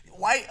wear.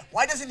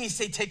 Why doesn't he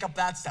say take up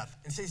that stuff?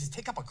 And says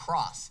take up a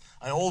cross,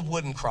 an old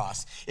wooden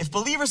cross. If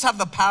believers have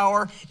the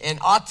power and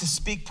ought to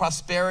speak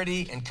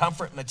prosperity and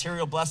comfort,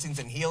 material blessings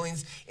and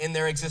healings in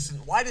their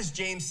existence, why does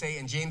James say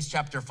in James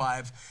chapter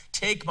 5,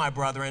 take, my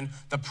brethren,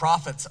 the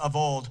prophets of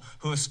old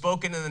who have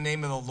spoken in the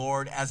name of the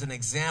Lord as an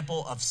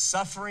example of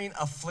suffering,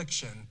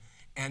 affliction,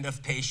 and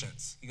of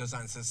patience. He goes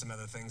on and says some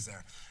other things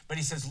there. But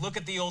he says, look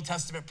at the Old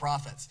Testament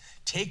prophets.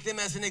 Take them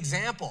as an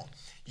example.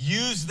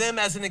 Use them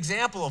as an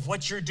example of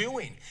what you're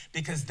doing,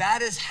 because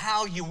that is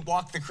how you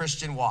walk the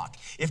Christian walk.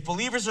 If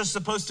believers are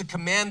supposed to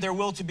command their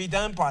will to be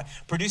done,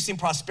 producing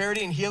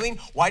prosperity and healing,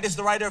 why does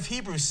the writer of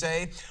Hebrews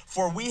say,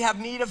 for we have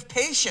need of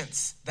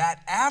patience,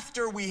 that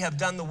after we have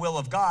done the will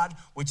of God,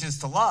 which is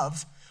to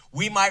love,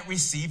 we might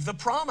receive the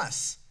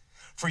promise.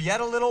 For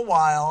yet a little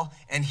while,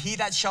 and he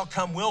that shall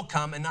come will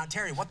come and not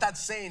tarry. What that's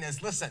saying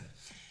is, listen,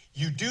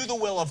 you do the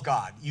will of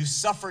God. You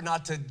suffer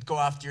not to go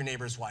after your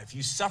neighbor's wife.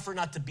 You suffer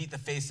not to beat the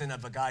face in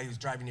of a guy who's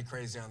driving you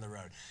crazy on the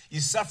road.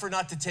 You suffer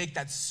not to take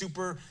that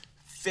super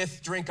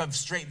fifth drink of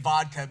straight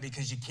vodka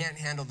because you can't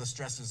handle the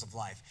stresses of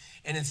life.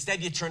 And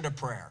instead you turn to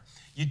prayer.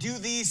 You do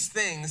these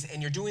things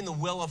and you're doing the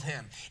will of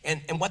him.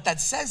 And what that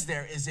says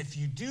there is if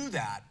you do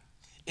that,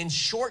 in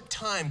short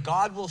time,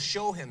 God will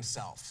show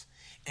himself.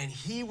 And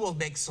he will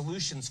make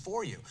solutions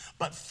for you.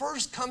 But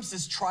first comes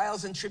his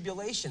trials and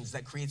tribulations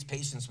that creates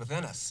patience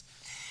within us.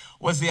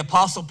 Was the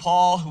Apostle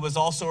Paul, who was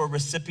also a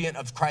recipient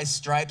of Christ's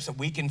stripes,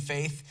 weak in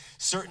faith?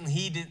 Certainly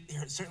he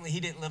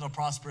didn't live a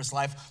prosperous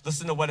life.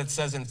 Listen to what it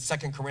says in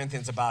 2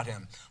 Corinthians about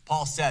him.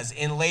 Paul says,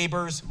 in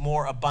labors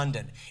more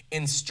abundant,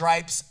 in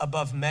stripes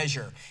above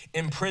measure,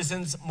 in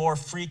prisons more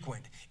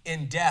frequent,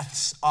 in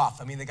deaths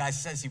oft. I mean, the guy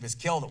says he was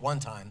killed at one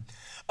time.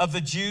 Of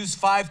the Jews,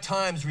 5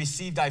 times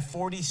received I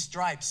 40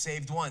 stripes,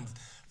 saved one.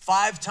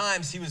 5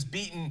 times he was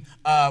beaten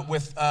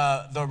with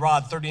the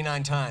rod,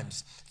 39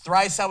 times.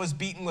 Thrice I was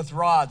beaten with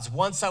rods.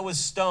 Once I was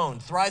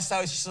stoned. Thrice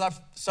I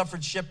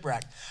suffered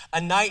shipwreck.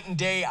 A night and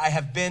day I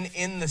have been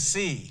in the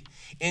sea.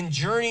 In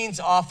journeyings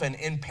often,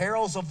 in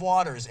perils of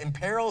waters, in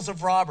perils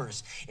of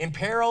robbers, in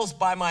perils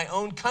by my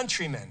own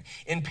countrymen,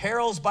 in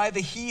perils by the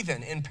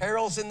heathen, in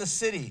perils in the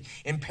city,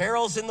 in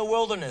perils in the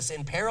wilderness,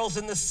 in perils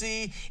in the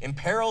sea, in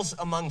perils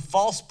among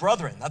false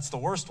brethren. That's the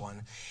worst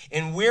one.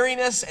 In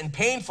weariness and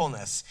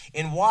painfulness,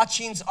 in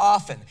watchings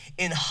often,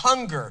 in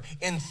hunger,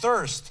 in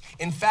thirst,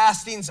 in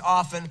fastings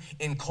often,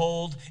 in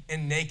cold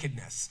and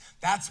nakedness.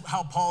 That's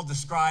how Paul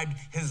described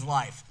his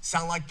life.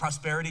 Sound like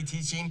prosperity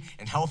teaching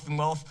and health and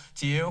wealth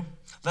to you?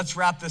 Let's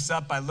wrap this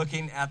up by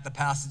looking at the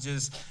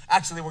passages.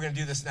 Actually, we're going to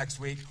do this next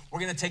week.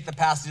 We're going to take the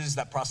passages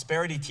that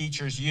prosperity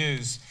teachers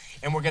use,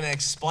 and we're going to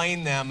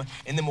explain them,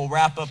 and then we'll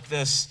wrap up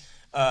this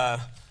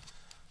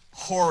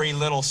hoary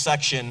little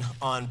section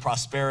on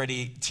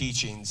prosperity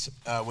teachings,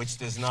 which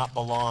does not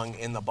belong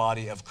in the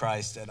body of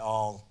Christ at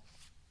all.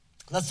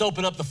 Let's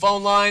open up the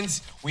phone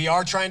lines. We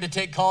are trying to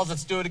take calls.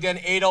 Let's do it again.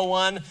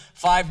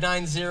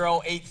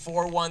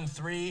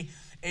 801-590-8413.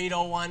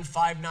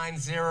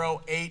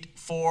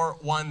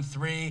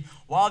 801-590-8413.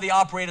 While the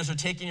operators are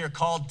taking your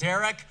call,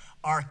 Derek,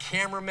 our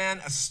cameraman,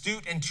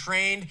 astute and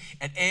trained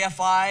at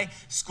AFI,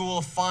 School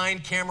of Fine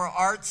Camera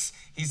Arts,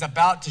 he's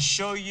about to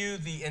show you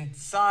the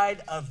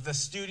inside of the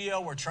studio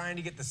we're trying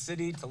to get the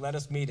city to let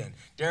us meet in.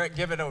 Derek,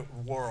 give it a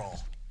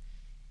whirl.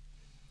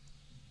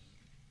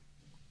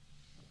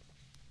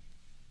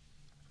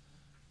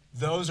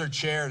 Those are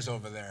chairs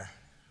over there.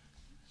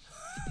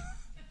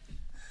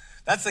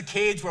 That's the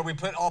cage where we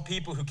put all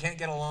people who can't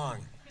get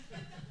along.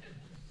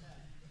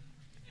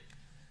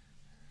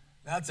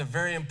 That's a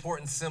very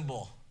important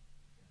symbol.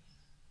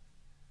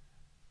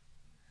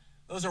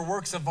 Those are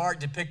works of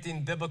art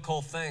depicting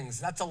biblical things.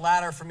 That's a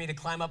ladder for me to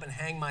climb up and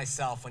hang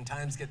myself when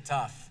times get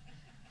tough.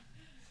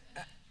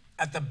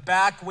 At the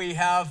back, we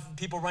have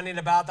people running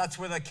about. That's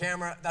where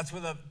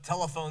the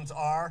telephones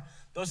are.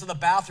 Those are the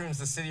bathrooms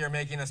the city are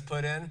making us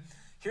put in.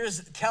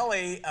 Here's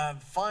Kelly, a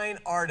fine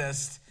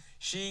artist.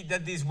 She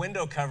did these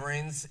window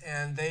coverings,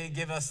 and they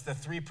give us the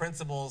 3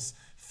 principles,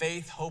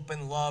 faith, hope,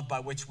 and love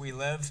by which we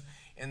live.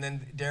 And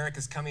then Derek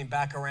is coming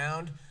back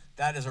around.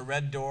 That is a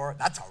red door.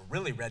 That's a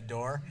really red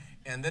door.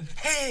 And then,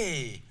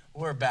 hey,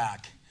 we're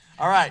back.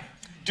 All right.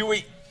 Do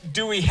we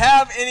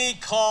have any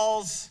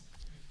calls?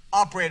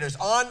 Operators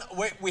on.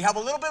 We have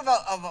a little bit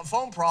of a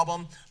phone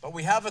problem, but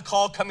we have a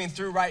call coming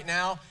through right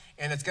now,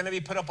 and it's going to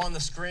be put up on the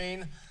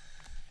screen.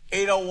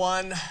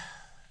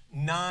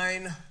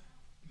 801-9...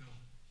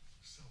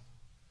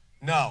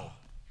 No.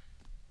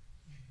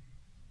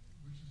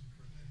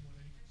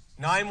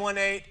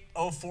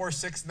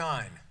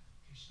 918-0469.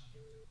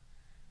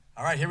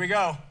 All right, here we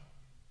go.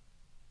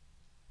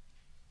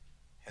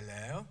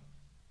 Hello?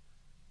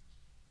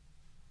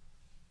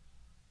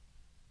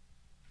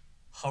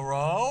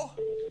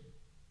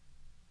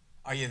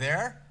 you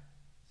there?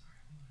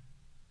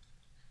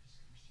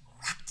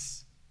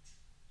 Rats.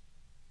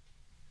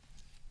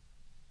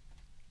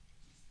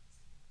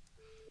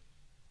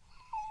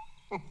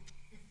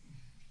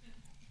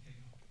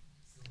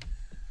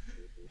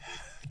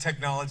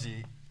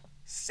 Technology,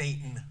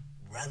 Satan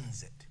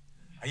runs it.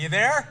 Are you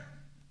there?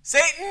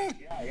 Satan?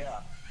 Yeah.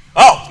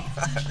 Oh,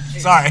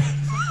 sorry.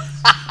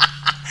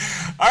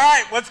 All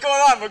right, what's going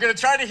on? We're going to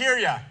try to hear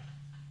you.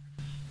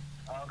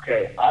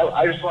 Okay,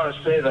 I just want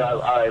to say that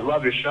I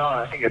love your show, and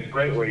I think it's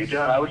great what you're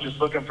doing. I was just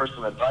looking for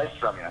some advice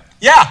from you.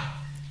 Yeah.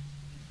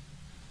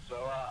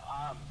 So,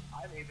 I'm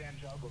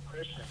evangelical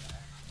Christian, and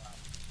I'm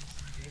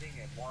dating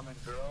a Mormon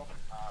girl.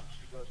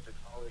 She goes to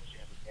college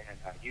in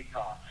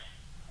Utah.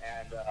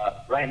 And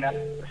right now,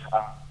 we're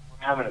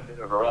having a bit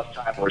of a rough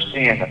time. We're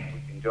seeing if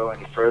we can go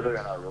any further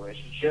in our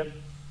relationship.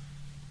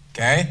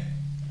 Okay.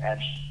 And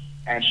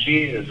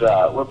she is,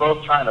 we're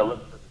both trying to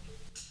look for the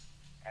truth.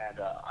 And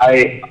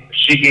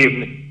she gave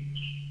me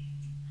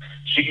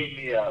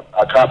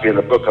a copy of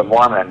the Book of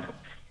Mormon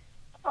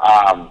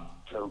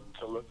to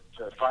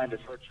find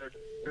if her church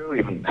is true,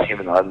 even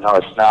though I know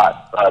it's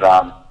not. But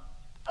I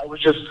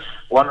was just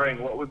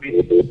wondering what would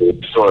be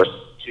the source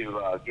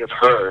to give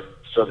her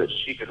so that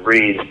she could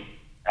read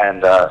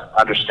and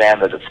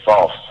understand that it's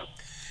false.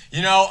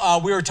 You know,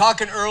 we were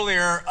talking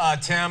earlier,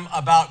 Tim,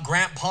 about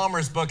Grant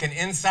Palmer's book, An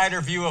Insider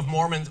View of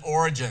Mormon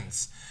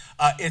Origins.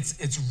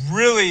 It's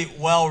really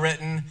well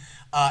written.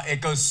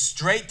 It goes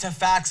straight to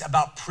facts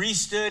about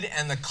priesthood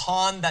and the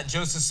con that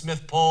Joseph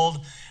Smith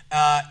pulled.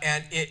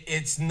 And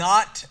it's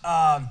not,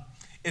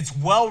 it's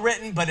well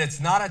written, but it's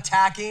not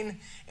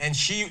attacking. And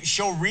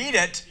she'll read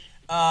it.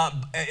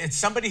 It's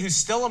somebody who's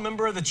still a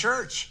member of the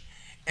church.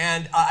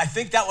 And I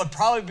think that would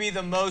probably be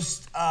the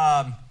most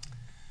kind.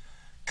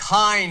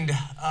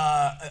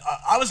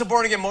 I was a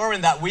born-again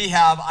Mormon that we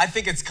have. I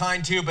think it's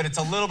kind too, but it's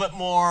a little bit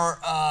more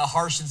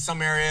harsh in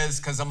some areas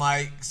because of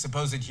my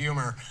supposed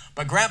humor.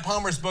 But Grant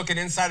Palmer's book, An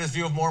Insider's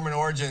View of Mormon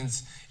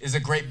Origins, is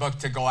a great book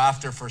to go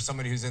after for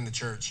somebody who's in the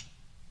church.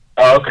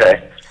 Oh,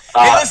 okay.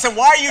 Hey, listen,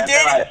 why are you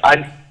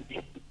dating?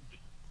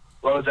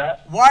 What was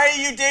that? Why are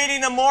you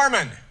dating a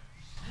Mormon?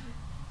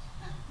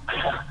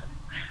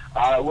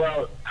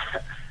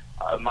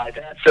 My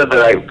dad said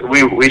that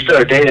we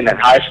started dating in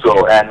high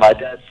school, and my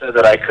dad said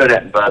that I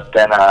couldn't, but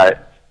then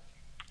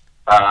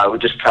we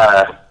just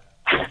kind of,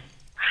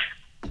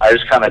 I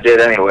just kind of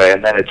did anyway,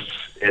 and then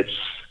it's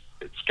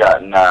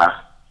gotten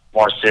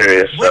more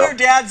serious. When your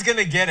dad's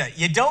gonna get it?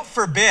 You don't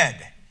forbid.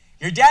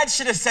 Your dad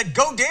should have said,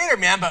 "Go date her,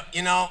 man," but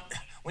you know,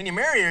 when you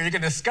marry her, you're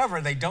gonna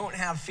discover they don't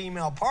have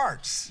female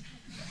parts.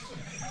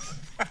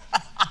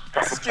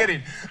 Just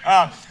kidding.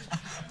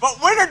 But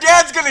when her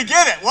dad's gonna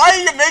get it? Why do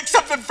you make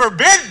something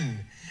forbidden?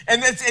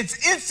 And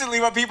it's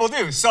instantly what people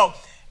do. So,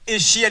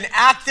 is she an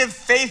active,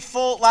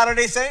 faithful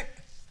Latter-day Saint?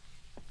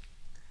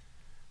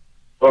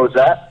 What was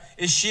that?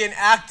 Is she an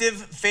active,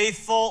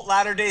 faithful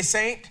Latter-day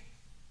Saint?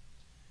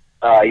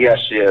 Yes,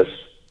 she is.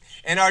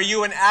 And are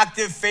you an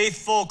active,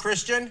 faithful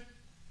Christian?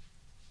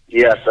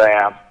 Yes, I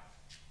am.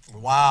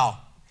 Wow.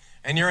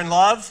 And you're in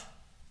love?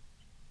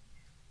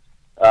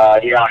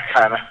 Yeah,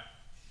 kind of.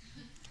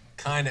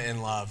 Kind of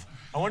in love.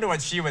 I wonder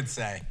what she would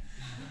say.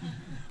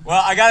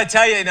 Well, I got to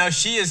tell you,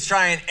 she is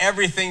trying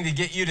everything to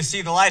get you to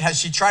see the light. Has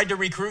she tried to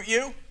recruit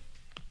you?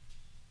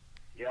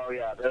 Oh,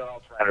 yeah, they're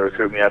all trying to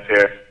recruit me up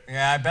here.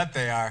 Yeah, I bet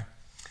they are.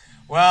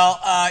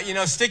 Well,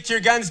 stick to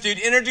your guns, dude.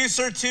 Introduce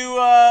her to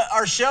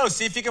our show.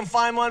 See if you can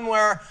find one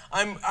where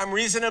I'm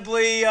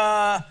reasonably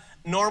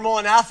normal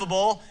and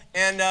affable,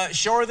 and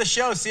show her the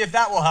show. See if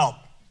that will help.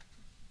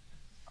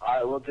 All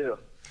right, will do.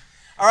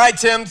 All right,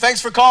 Tim.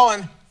 Thanks for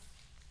calling.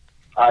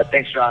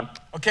 Thanks, John.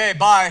 Okay,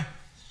 bye.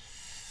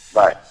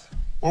 Bye.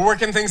 We're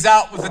working things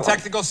out with the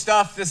technical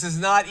stuff. This is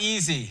not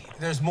easy.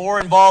 There's more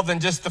involved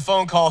than just the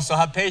phone call, so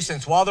have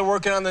patience. While they're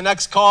working on the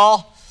next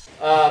call,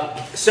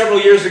 several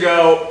years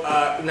ago,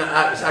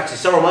 actually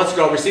several months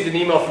ago, I received an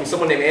email from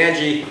someone named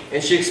Angie,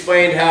 and she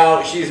explained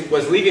how she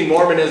was leaving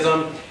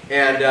Mormonism,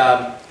 and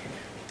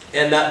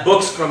that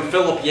books from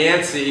Philip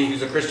Yancey,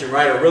 who's a Christian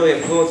writer, really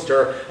influenced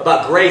her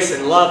about grace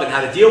and love and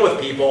how to deal with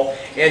people.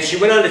 And she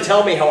went on to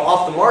tell me how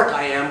off the mark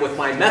I am with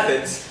my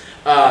methods.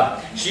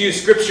 She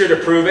used scripture to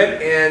prove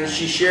it, and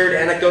she shared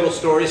anecdotal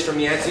stories from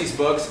Yancey's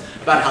books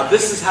about how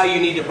this is how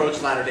you need to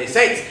approach Latter-day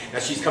Saints. Now,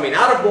 she's coming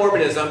out of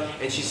Mormonism,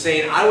 and she's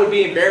saying, I would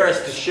be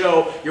embarrassed to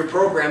show your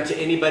program to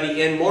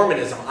anybody in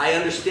Mormonism. I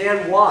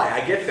understand why. I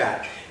get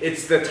that.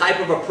 It's the type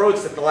of approach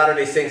that the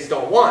Latter-day Saints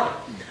don't want.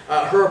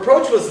 Her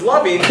approach was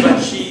loving,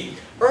 but she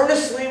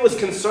earnestly was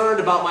concerned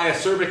about my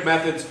acerbic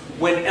methods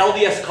when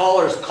LDS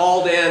callers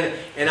called in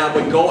and I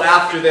would go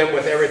after them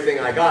with everything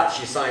I got.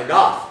 She signed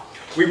off.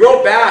 We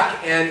wrote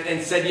back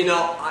and said,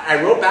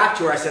 I wrote back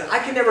to her, I said, I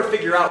can never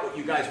figure out what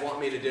you guys want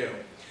me to do.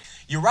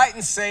 You write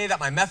and say that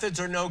my methods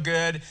are no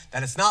good,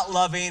 that it's not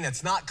loving,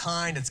 it's not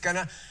kind, it's going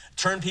to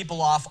turn people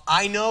off.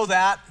 I know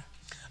that.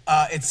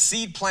 It's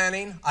seed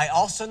planting. I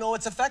also know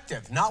it's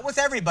effective. Not with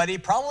everybody,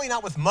 probably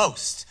not with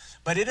most,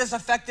 but it is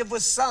effective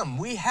with some.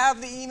 We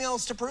have the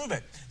emails to prove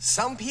it.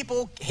 Some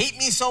people hate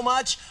me so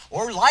much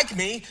or like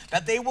me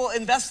that they will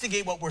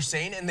investigate what we're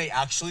saying and they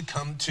actually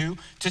come to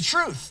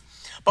truth.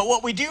 But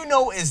what we do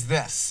know is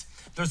this.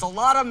 There's a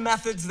lot of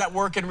methods that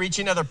work in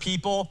reaching other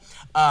people.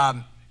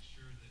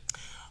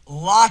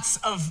 Lots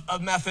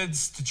of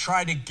methods to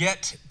try to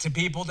get to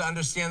people to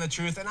understand the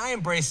truth, and I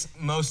embrace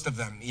most of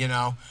them, you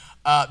know.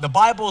 The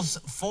Bible's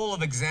full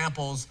of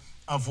examples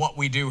of what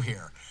we do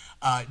here.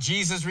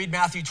 Jesus, read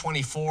Matthew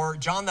 24.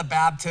 John the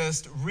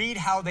Baptist, read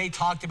how they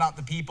talked about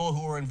the people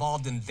who were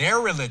involved in their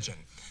religion.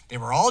 They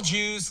were all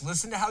Jews.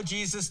 Listen to how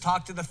Jesus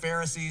talked to the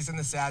Pharisees and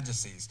the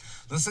Sadducees.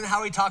 Listen to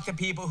how he talked to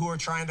people who were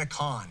trying to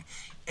con.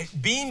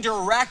 Being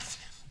direct,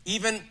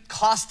 even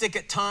caustic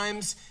at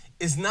times,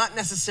 is not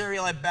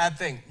necessarily a bad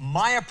thing.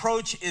 My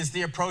approach is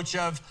the approach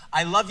of,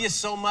 I love you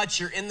so much,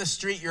 you're in the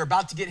street, you're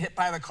about to get hit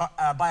by a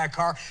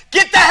car.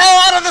 Get the hell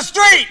out of the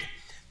street!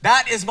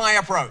 That is my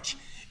approach.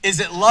 Is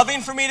it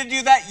loving for me to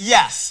do that?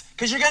 Yes,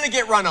 because you're gonna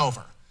get run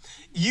over.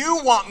 You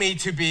want me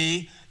to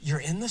be, you're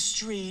in the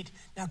street,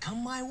 now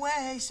come my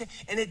way.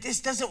 And it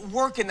just doesn't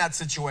work in that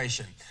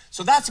situation.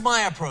 So that's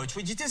my approach.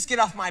 Would you just get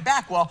off my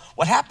back? Well,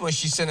 what happened was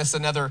she sent us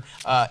another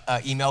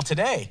email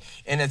today.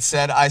 And it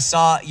said, I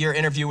saw your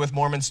interview with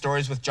Mormon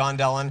Stories with John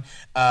Dellon.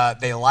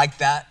 They liked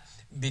that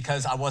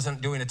because I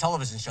wasn't doing a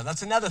television show.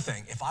 That's another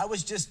thing. If I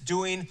was just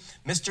doing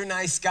Mr.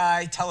 Nice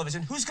Guy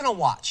television, who's going to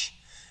watch?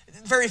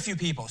 Very few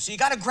people. So you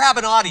got to grab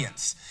an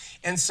audience.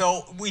 And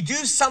so we do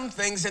some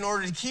things in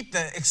order to keep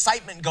the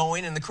excitement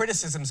going and the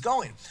criticisms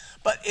going.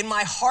 But in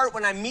my heart,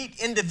 when I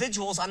meet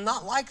individuals, I'm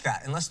not like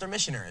that unless they're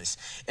missionaries.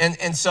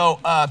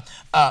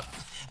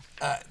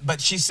 But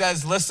she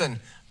says, listen,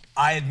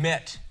 I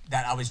admit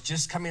that I was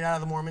just coming out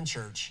of the Mormon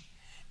church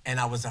and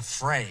I was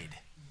afraid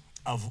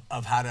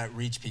of how to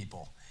reach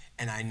people.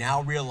 And I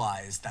now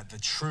realize that the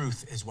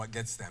truth is what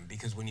gets them,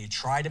 because when you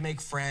try to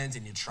make friends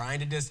and you're trying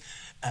to just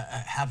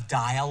have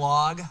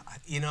dialogue,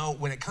 you know,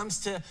 when it comes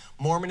to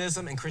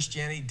Mormonism and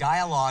Christianity,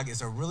 dialogue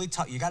is a really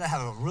tough, you got to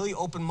have a really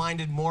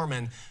open-minded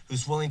Mormon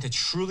who's willing to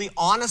truly,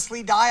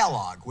 honestly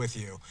dialogue with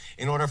you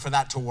in order for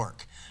that to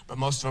work. But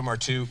most of them are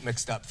too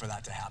mixed up for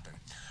that to happen.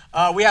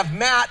 We have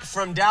Matt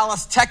from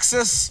Dallas,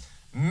 Texas.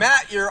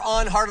 Matt, you're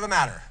on Heart of the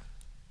Matter.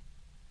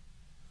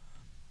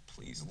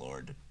 Please,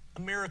 Lord, a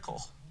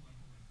miracle.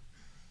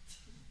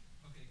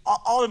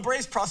 I'll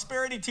embrace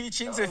prosperity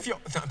teachings if you...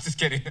 No, I'm just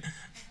kidding.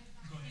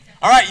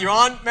 All right, you're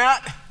on,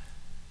 Matt.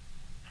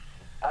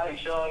 Hi,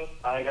 Sean.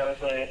 I gotta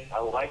say,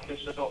 I like the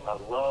show. I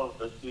love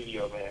the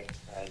studio, man.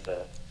 And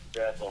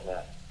congrats on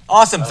that.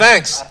 Awesome,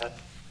 thanks.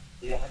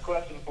 My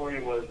question for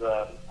you was,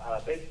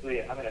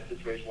 basically, I'm in a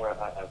situation where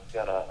I've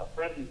got a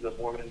friend who's a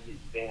Mormon. He's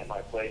staying at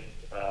my place,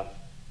 a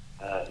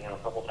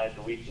couple nights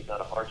a week without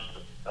a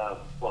hardship.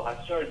 Well,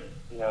 I started,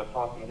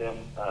 talking to him,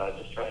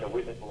 just trying to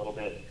witness a little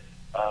bit.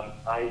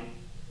 I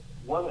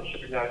wasn't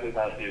sure exactly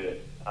how to do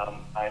it.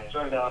 I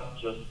started out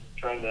just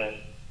trying to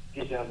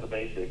get down to the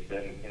basics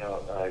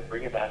and,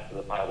 bring it back to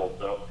the Bible.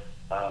 So,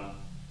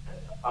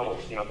 I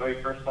was,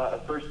 very first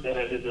day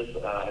I did this,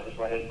 I just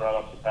went ahead and brought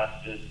up some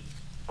passages.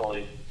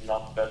 Probably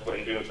not the best way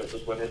to do it, but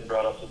just went ahead and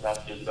brought up some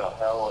passages about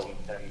hell,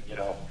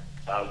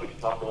 and we can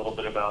talk a little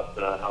bit about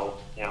how,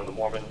 the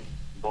Mormon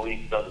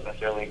belief doesn't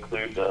necessarily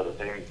include the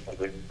same as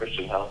the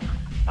Christian hell.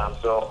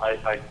 So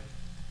I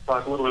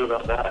talked a little bit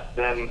about that.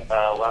 Then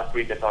last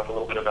week I talked a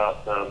little bit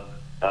about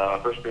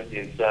 1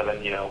 Corinthians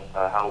 7,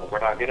 how we're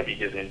not going to be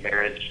given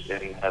marriage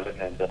in heaven.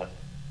 And,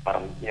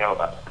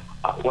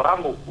 what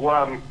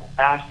I'm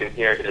asking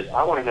here is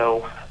I want to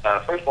know,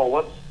 first of all,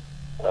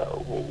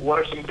 what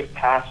are some good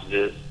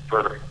passages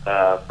for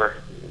that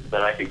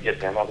I could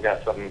get them? I've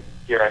got something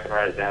here, I can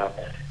write it down.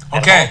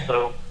 Okay. And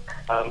also,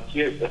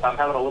 I'm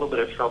having a little bit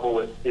of trouble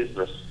with his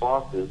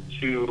responses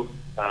to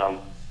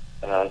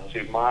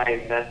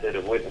my method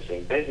of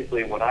witnessing.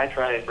 Basically, when I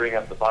try and bring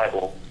up the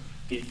Bible,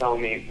 he's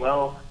telling me,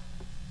 well,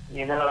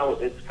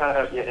 it's kind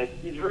of,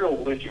 he's real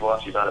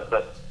wishy-washy about it,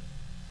 but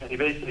he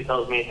basically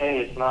tells me, hey,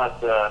 it's not,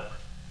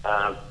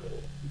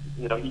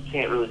 he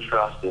can't really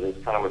trust it.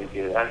 It's kind of what he's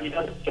getting at. He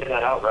doesn't say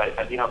that outright,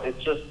 but,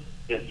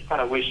 it's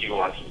kind of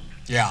wishy-washy.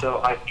 Yeah.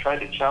 So I tried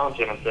to challenge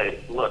him and say,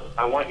 look,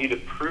 I want you to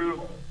prove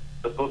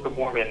the Book of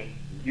Mormon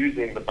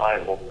using the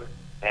Bible.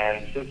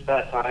 And since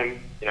that time,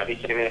 he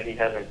came in and he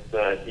hasn't,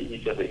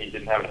 he said that he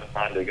didn't have enough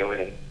time to go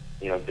in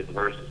and, get the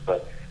verses.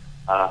 But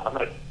I'm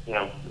going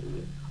to,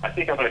 I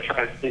think I'm going to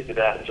try and stick to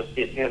that and just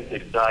get him to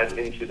dive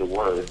into the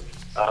Word.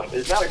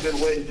 Is that a good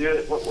way to do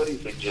it? What do you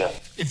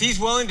suggest? If he's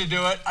willing to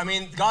do it, I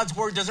mean, God's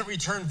Word doesn't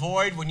return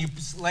void. When you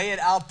lay it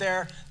out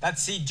there, that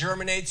seed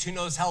germinates who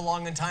knows how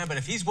long in time. But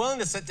if he's willing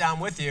to sit down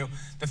with you,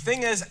 the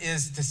thing is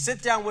to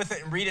sit down with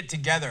it and read it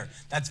together.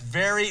 That's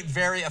very,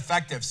 very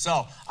effective.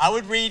 So I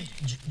would read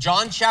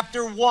John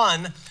chapter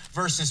 1,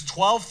 verses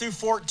 12 through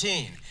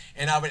 14.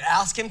 And I would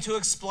ask him to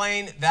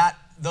explain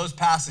those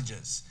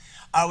passages.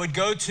 I would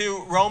go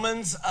to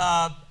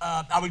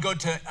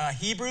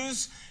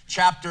Hebrews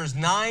chapters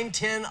 9,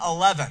 10,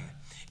 11.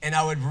 and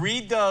I would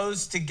read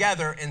those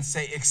together and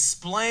say,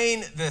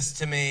 explain this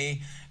to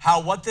me,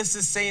 what this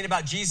is saying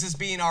about Jesus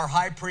being our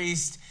high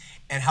priest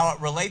and how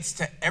it relates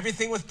to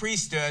everything with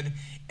priesthood,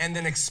 and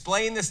then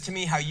explain this to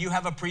me how you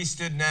have a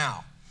priesthood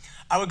now.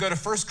 I would go to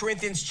 1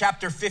 Corinthians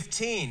chapter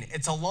 15.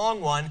 It's a long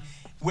one.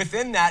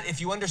 Within that,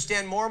 if you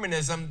understand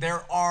Mormonism,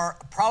 there are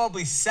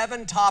probably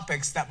 7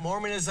 topics that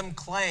Mormonism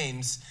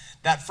claims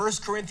that 1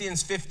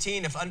 Corinthians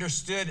 15, if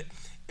understood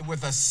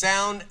with a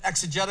sound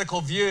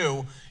exegetical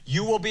view,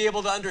 you will be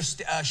able to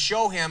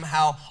show him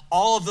how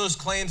all of those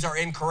claims are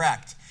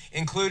incorrect,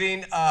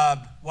 including,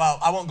 well,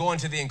 I won't go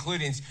into the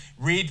includings.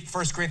 Read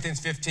 1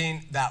 Corinthians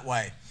 15 that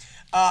way.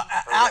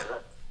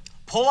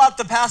 Pull out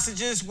the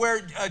passages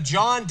where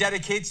John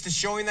dedicates to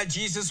showing that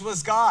Jesus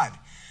was God.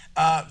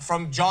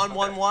 From John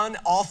 1:1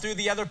 all through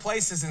the other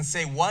places, and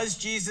say, was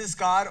Jesus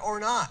God or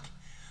not?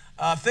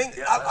 That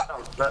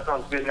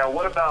sounds good. Now,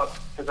 what about,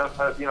 because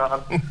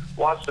I've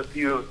watched a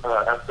few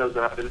episodes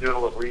and I've been doing a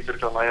little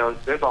research on my own.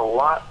 There's a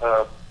lot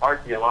of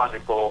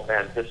archaeological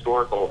and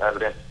historical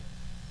evidence.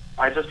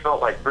 I just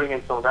felt like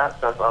bringing some of that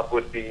stuff up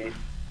would be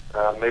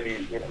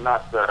maybe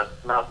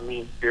not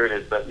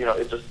mean-spirited, but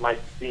it just might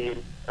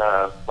seem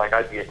like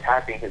I'd be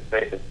attacking his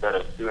faith instead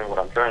of doing what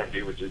I'm trying to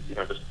do, which is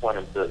just point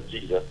him to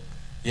Jesus.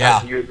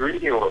 Yeah. Do you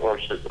agree, or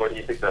do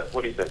you think that?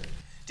 What do you think?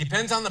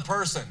 Depends on the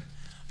person.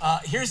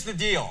 Here's the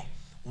deal.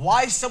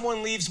 Why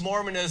someone leaves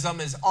Mormonism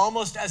is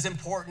almost as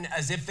important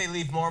as if they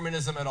leave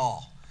Mormonism at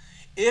all.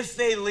 If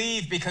they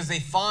leave because they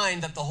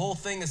find that the whole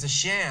thing is a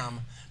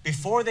sham,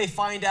 before they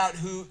find out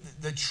who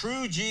the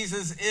true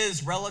Jesus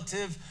is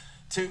relative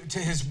to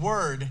his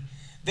word,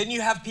 then you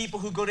have people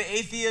who go to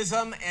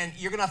atheism, and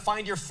you're going to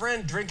find your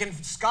friend drinking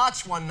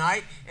scotch one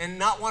night and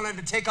not wanting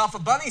to take off a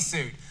bunny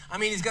suit. I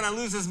mean, he's going to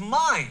lose his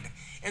mind.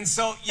 And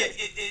so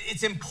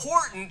it's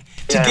important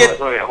to get...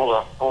 Wait,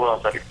 hold on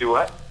a second. Do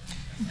what?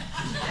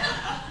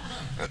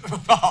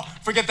 Oh,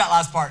 forget that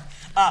last part.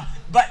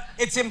 But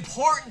it's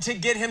important to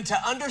get him to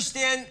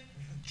understand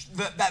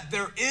that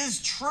there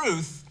is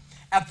truth,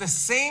 at the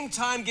same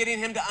time getting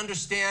him to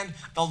understand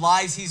the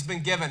lies he's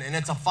been given, and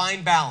it's a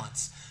fine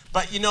balance.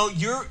 But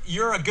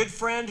you're a good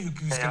friend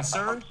who's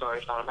concerned. I'm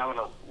sorry, Sean. I'm having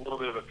a little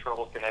bit of a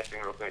trouble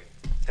connecting real quick.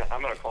 I'm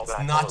going to call back.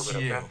 It's not a little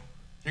bit, you. okay?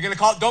 You're going to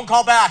call. Don't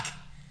call back.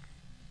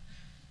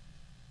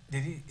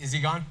 Is he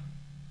gone?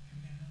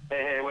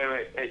 Hey,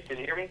 wait. Hey, can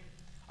you hear me?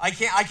 I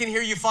can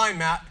hear you fine,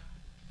 Matt.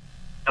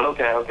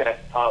 Okay.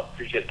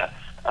 Appreciate that.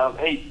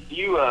 Hey,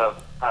 you, I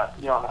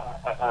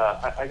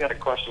got a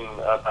question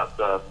about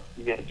the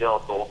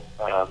evangelical.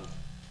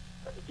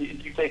 Do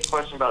you take a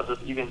question about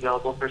just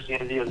evangelical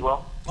Christianity as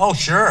well? Oh,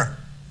 sure.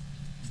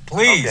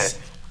 Please.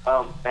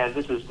 Okay. And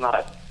this is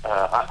not,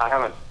 I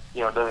haven't,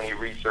 done any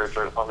research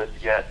on this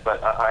yet,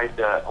 but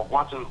I'm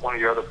watching one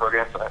of your other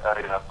programs.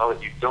 I saw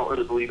that you don't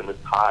really believe in the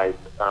tithe.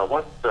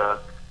 What's the,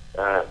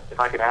 if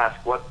I can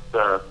ask, what's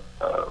the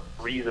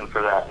reason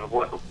for that? And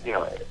what,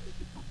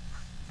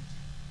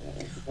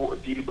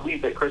 do you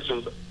believe that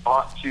Christians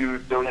ought to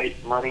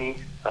donate money,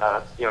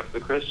 to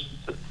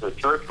the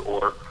church,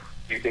 or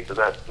do you think that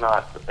that's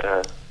not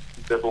a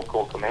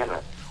biblical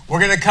commandment? We're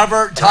going to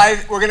cover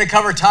tithe. We're going to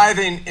cover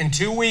tithing in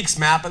 2 weeks,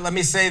 Matt. But let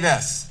me say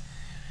this: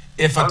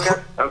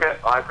 Okay,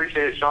 I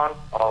appreciate it, Sean.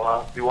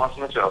 I'll be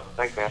watching the show.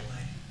 Thanks, man.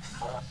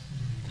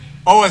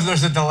 Oh,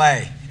 there's a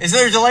delay. Is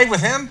there a delay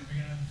with him?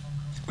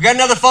 We got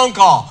another phone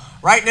call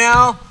right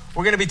now.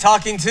 We're going to be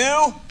talking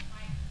to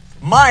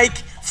Mike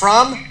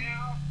from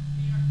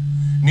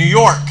New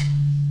York.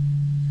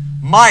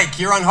 Mike,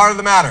 you're on Heart of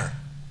the Matter.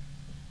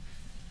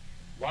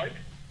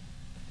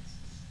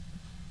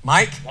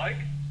 Mike?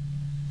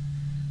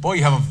 Boy,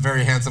 you have a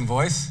very handsome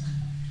voice.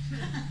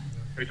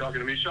 Are you talking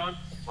to me, Sean?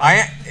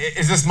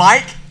 Is this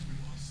Mike?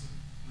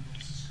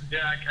 Yeah,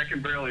 I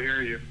can barely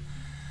hear you.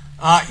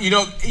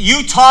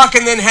 You talk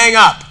and then hang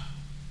up.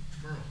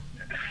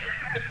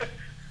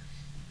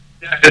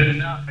 Yeah, and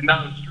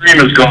now the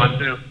stream is gone,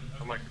 too,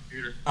 on my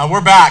computer.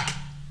 We're back.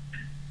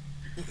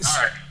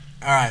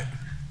 All right.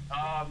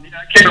 I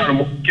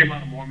came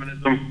out of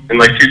Mormonism in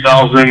like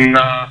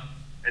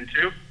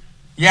 2002.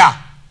 Yeah.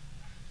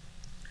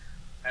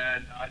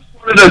 And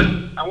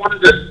I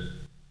wanted to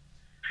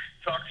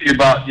talk to you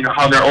about,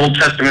 how they're Old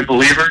Testament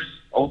believers,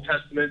 Old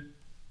Testament,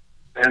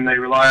 and they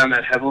rely on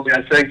that heavily,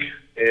 I think.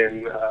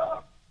 And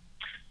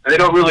they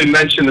don't really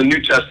mention the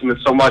New Testament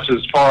so much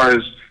as far as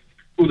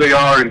who they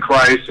are in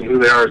Christ and who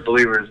they are as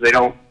believers. They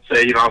don't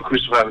say, I'm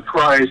crucified with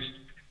Christ,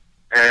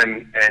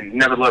 and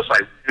nevertheless I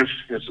live,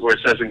 is where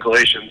it says in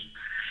Galatians.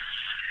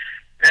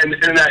 And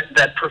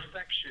that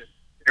perfection,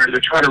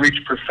 they're trying to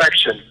reach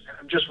perfection. And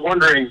I'm just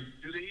wondering,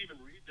 do they even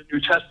read the New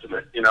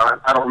Testament?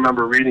 I don't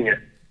remember reading it.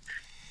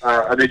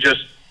 Are they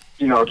just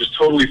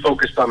totally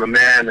focused on the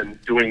man and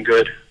doing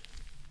good,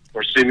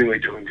 or seemingly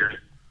doing good?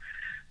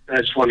 I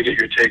just want to get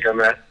your take on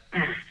that.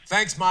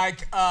 Thanks,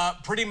 Mike.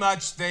 Pretty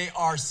much they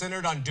are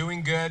centered on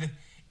doing good,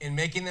 in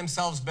making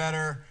themselves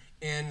better,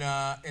 in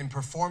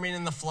performing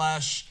in the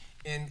flesh,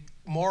 in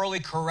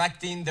morally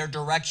correcting their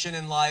direction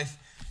in life.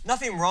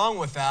 Nothing wrong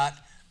with that.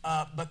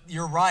 but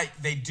you're right.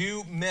 They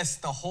do miss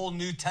the whole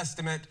New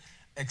Testament,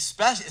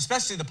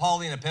 especially the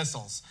Pauline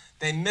epistles.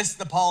 They miss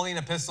the Pauline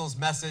epistles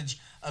message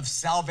of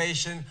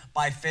salvation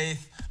by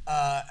faith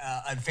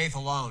and faith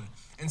alone.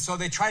 And so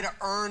they try to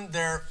earn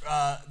their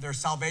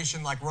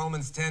salvation, like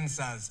Romans 10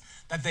 says,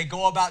 that they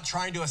go about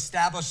trying to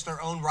establish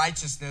their own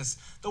righteousness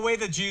the way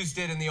the Jews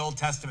did in the Old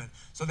Testament.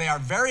 So they are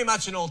very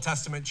much an Old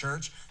Testament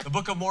church. The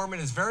Book of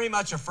Mormon is very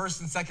much a 1st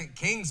and 2nd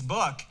Kings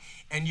book,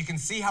 and you can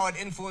see how it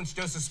influenced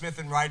Joseph Smith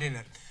in writing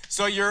it.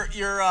 So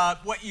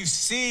what you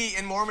see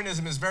in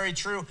Mormonism is very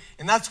true,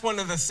 and that's one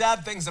of the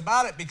sad things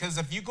about it, because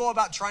if you go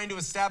about trying to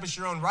establish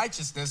your own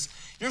righteousness,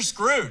 you're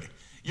screwed.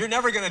 You're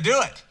never going to do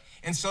it.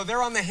 And so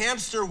they're on the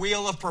hamster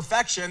wheel of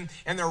perfection,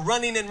 and they're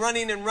running and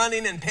running and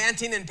running and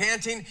panting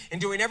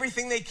and doing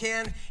everything they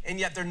can, and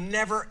yet they're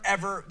never,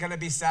 ever going to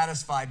be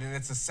satisfied, and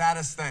it's the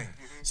saddest thing.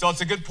 So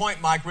it's a good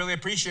point, Mike. Really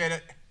appreciate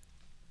it.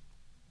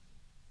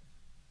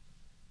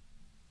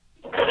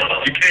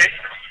 Okay.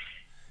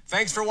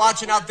 Thanks for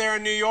watching out there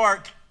in New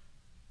York.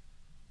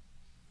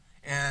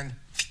 And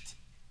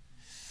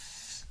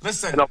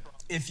listen,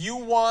 if you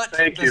want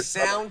the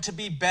sound to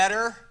be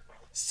better,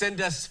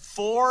 send us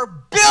 $4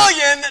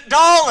 billion,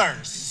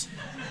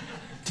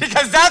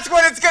 because that's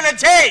what it's going to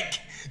take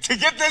to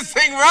get this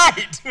thing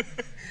right.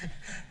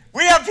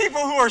 We have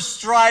people who are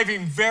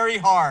striving very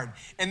hard,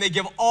 and they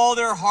give all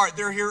their heart.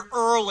 They're here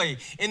early,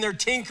 and they're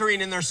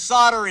tinkering, and they're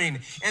soldering,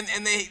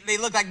 and they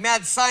look like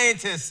mad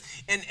scientists,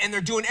 and they're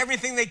doing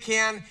everything they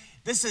can.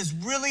 This is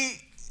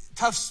really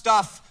tough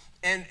stuff,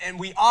 and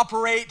we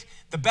operate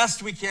the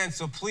best we can,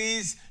 so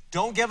please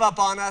don't give up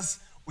on us.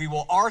 We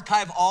will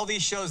archive all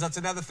these shows. That's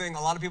another thing.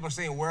 A lot of people are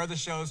saying, where are the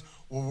shows?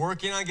 We're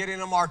working on getting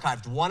them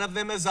archived. One of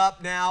them is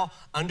up now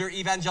under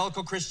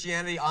Evangelical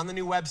Christianity on the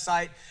new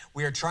website.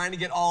 We are trying to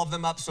get all of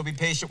them up, so be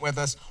patient with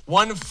us.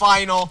 One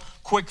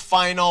quick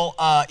final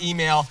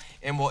email,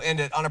 and we'll end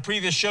it. On a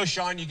previous show,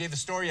 Sean, you gave the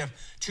story of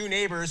two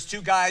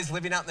guys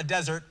living out in the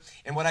desert.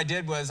 And what I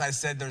did was I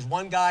said, there's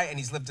one guy, and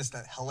he's lived just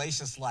a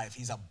hellacious life.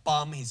 He's a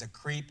bum. He's a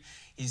creep.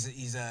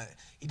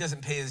 He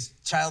doesn't pay his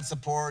child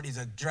support. He's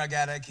a drug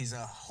addict. He's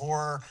a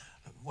whore,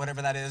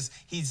 whatever that is.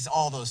 He's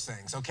all those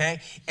things, okay?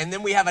 And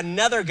then we have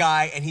another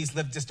guy, and he's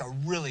lived just a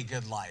really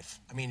good life.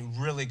 I mean,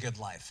 really good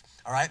life,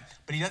 all right?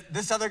 But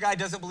this other guy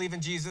doesn't believe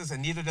in Jesus,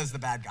 and neither does the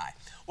bad guy.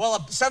 Well,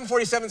 a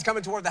 747 is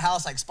coming toward the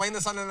house. I explained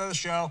this on another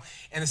show,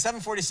 and the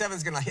 747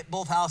 is going to hit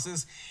both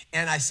houses.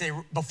 And I say,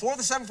 before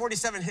the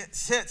 747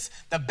 hits,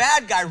 the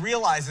bad guy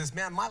realizes,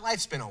 man, my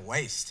life's been a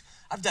waste.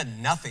 I've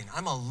done nothing.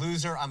 I'm a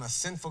loser. I'm a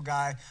sinful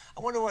guy. I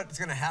wonder what's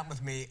going to happen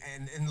with me.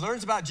 And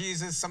learns about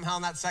Jesus somehow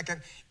in that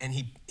second. And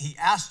he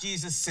asked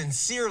Jesus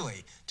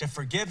sincerely to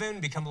forgive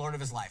him, become Lord of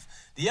his life.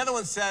 The other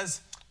one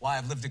says, well,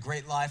 I've lived a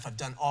great life. I've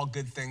done all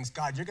good things.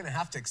 God, you're going to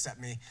have to accept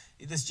me.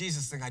 This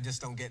Jesus thing I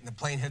just don't get. And the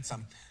plane hits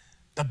him.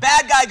 The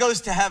bad guy goes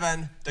to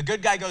heaven. The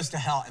good guy goes to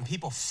hell. And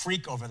people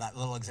freak over that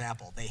little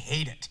example. They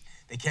hate it.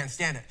 They can't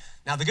stand it.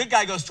 Now, the good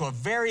guy goes to a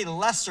very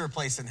lesser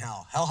place in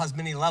hell. Hell has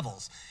many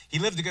levels. He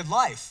lived a good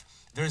life.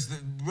 There's the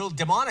real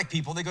demonic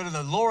people. They go to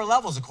the lower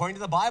levels according to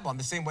the Bible. I'm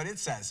just saying what it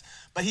says.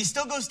 But he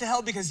still goes to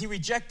hell because he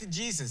rejected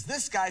Jesus.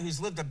 This guy who's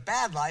lived a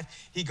bad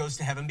life, he goes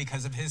to heaven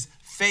because of his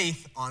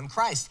faith on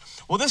Christ.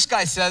 Well, this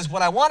guy says,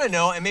 what I want to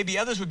know, and maybe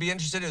others would be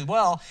interested as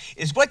well,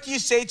 is what do you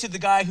say to the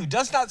guy who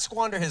does not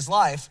squander his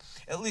life,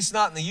 at least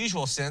not in the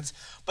usual sense,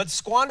 but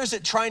squanders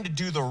it trying to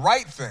do the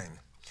right thing?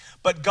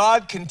 But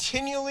God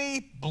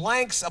continually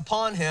blanks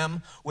upon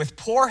him with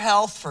poor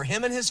health for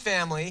him and his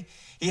family.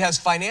 He has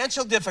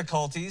financial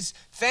difficulties,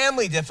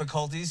 family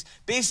difficulties,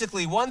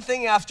 basically one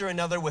thing after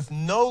another with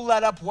no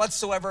let up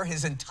whatsoever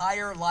his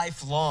entire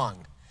life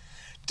long.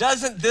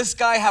 Doesn't this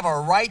guy have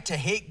a right to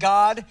hate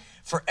God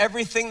for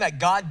everything that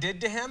God did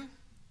to him?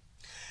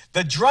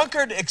 The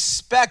drunkard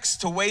expects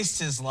to waste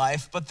his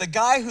life, but the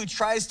guy who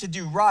tries to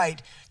do right,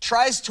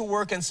 tries to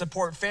work and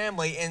support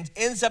family, and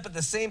ends up at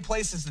the same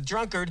place as the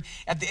drunkard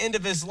at the end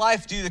of his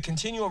life due to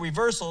continual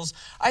reversals.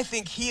 I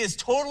think he is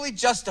totally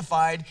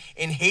justified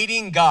in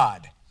hating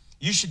God.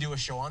 You should do a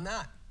show on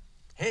that.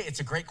 Hey, it's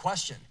a great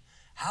question.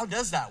 How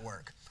does that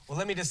work? Well,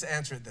 let me just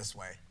answer it this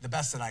way, the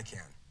best that I can.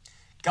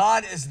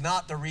 God is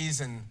not the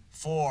reason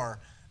for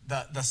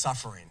the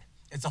suffering.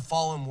 It's a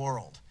fallen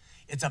world.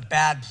 It's a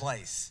bad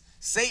place.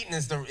 Satan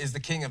is the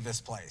king of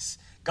this place.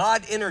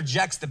 God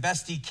interjects the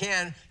best he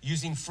can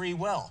using free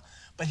will,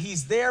 but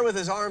he's there with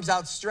his arms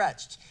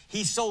outstretched.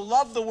 He so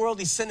loved the world,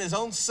 he sent his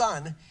own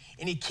son,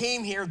 and he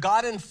came here,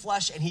 God in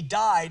flesh, and he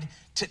died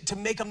to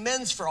make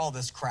amends for all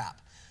this crap.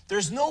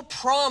 There's no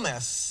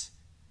promise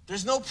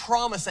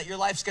that your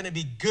life's gonna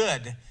be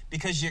good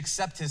because you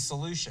accept his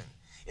solution.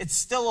 It's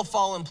still a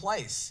fallen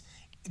place.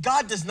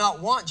 God does not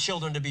want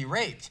children to be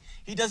raped.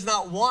 He does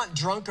not want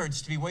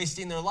drunkards to be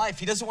wasting their life.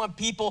 He doesn't want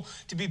people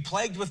to be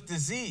plagued with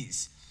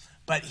disease.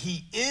 But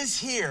he is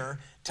here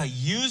to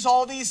use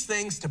all these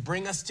things to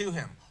bring us to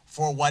him.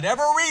 For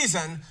whatever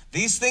reason,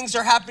 these things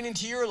are happening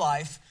to your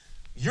life.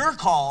 Your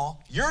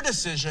call, your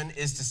decision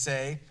is to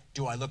say,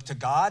 do I look to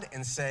God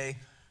and say,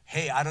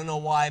 hey, I don't know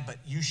why, but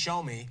you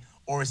show me?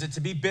 Or is it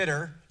to be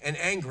bitter and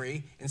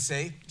angry and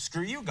say,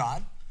 screw you,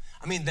 God?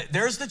 I mean,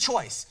 there's the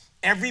choice.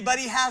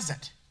 Everybody has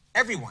it.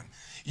 Everyone.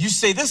 You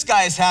say this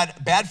guy has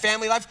had bad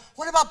family life.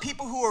 What about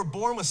people who are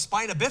born with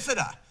spina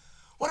bifida?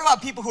 What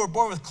about people who are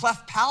born with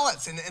cleft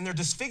palates and they're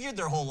disfigured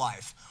their whole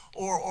life?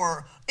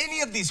 Or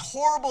any of these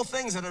horrible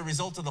things that are a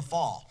result of the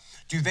fall?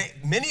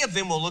 Many of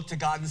them will look to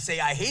God and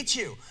say, I hate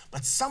you.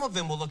 But some of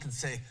them will look and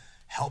say,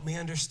 help me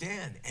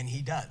understand. And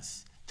he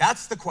does.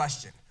 That's the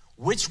question.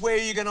 Which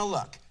way are you going to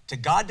look? To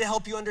God to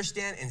help you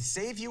understand and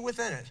save you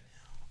within it,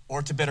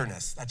 or to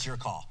bitterness? That's your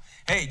call.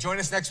 Hey, join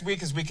us next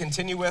week as we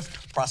continue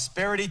with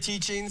prosperity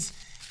teachings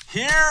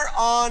here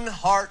on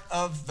Heart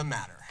of the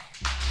Matter.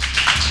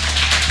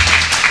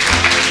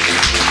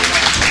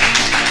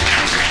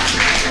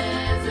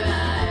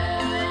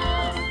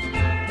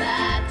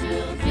 That to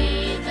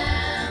feed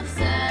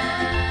themselves,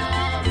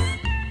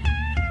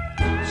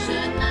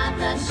 should not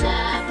the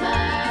shadow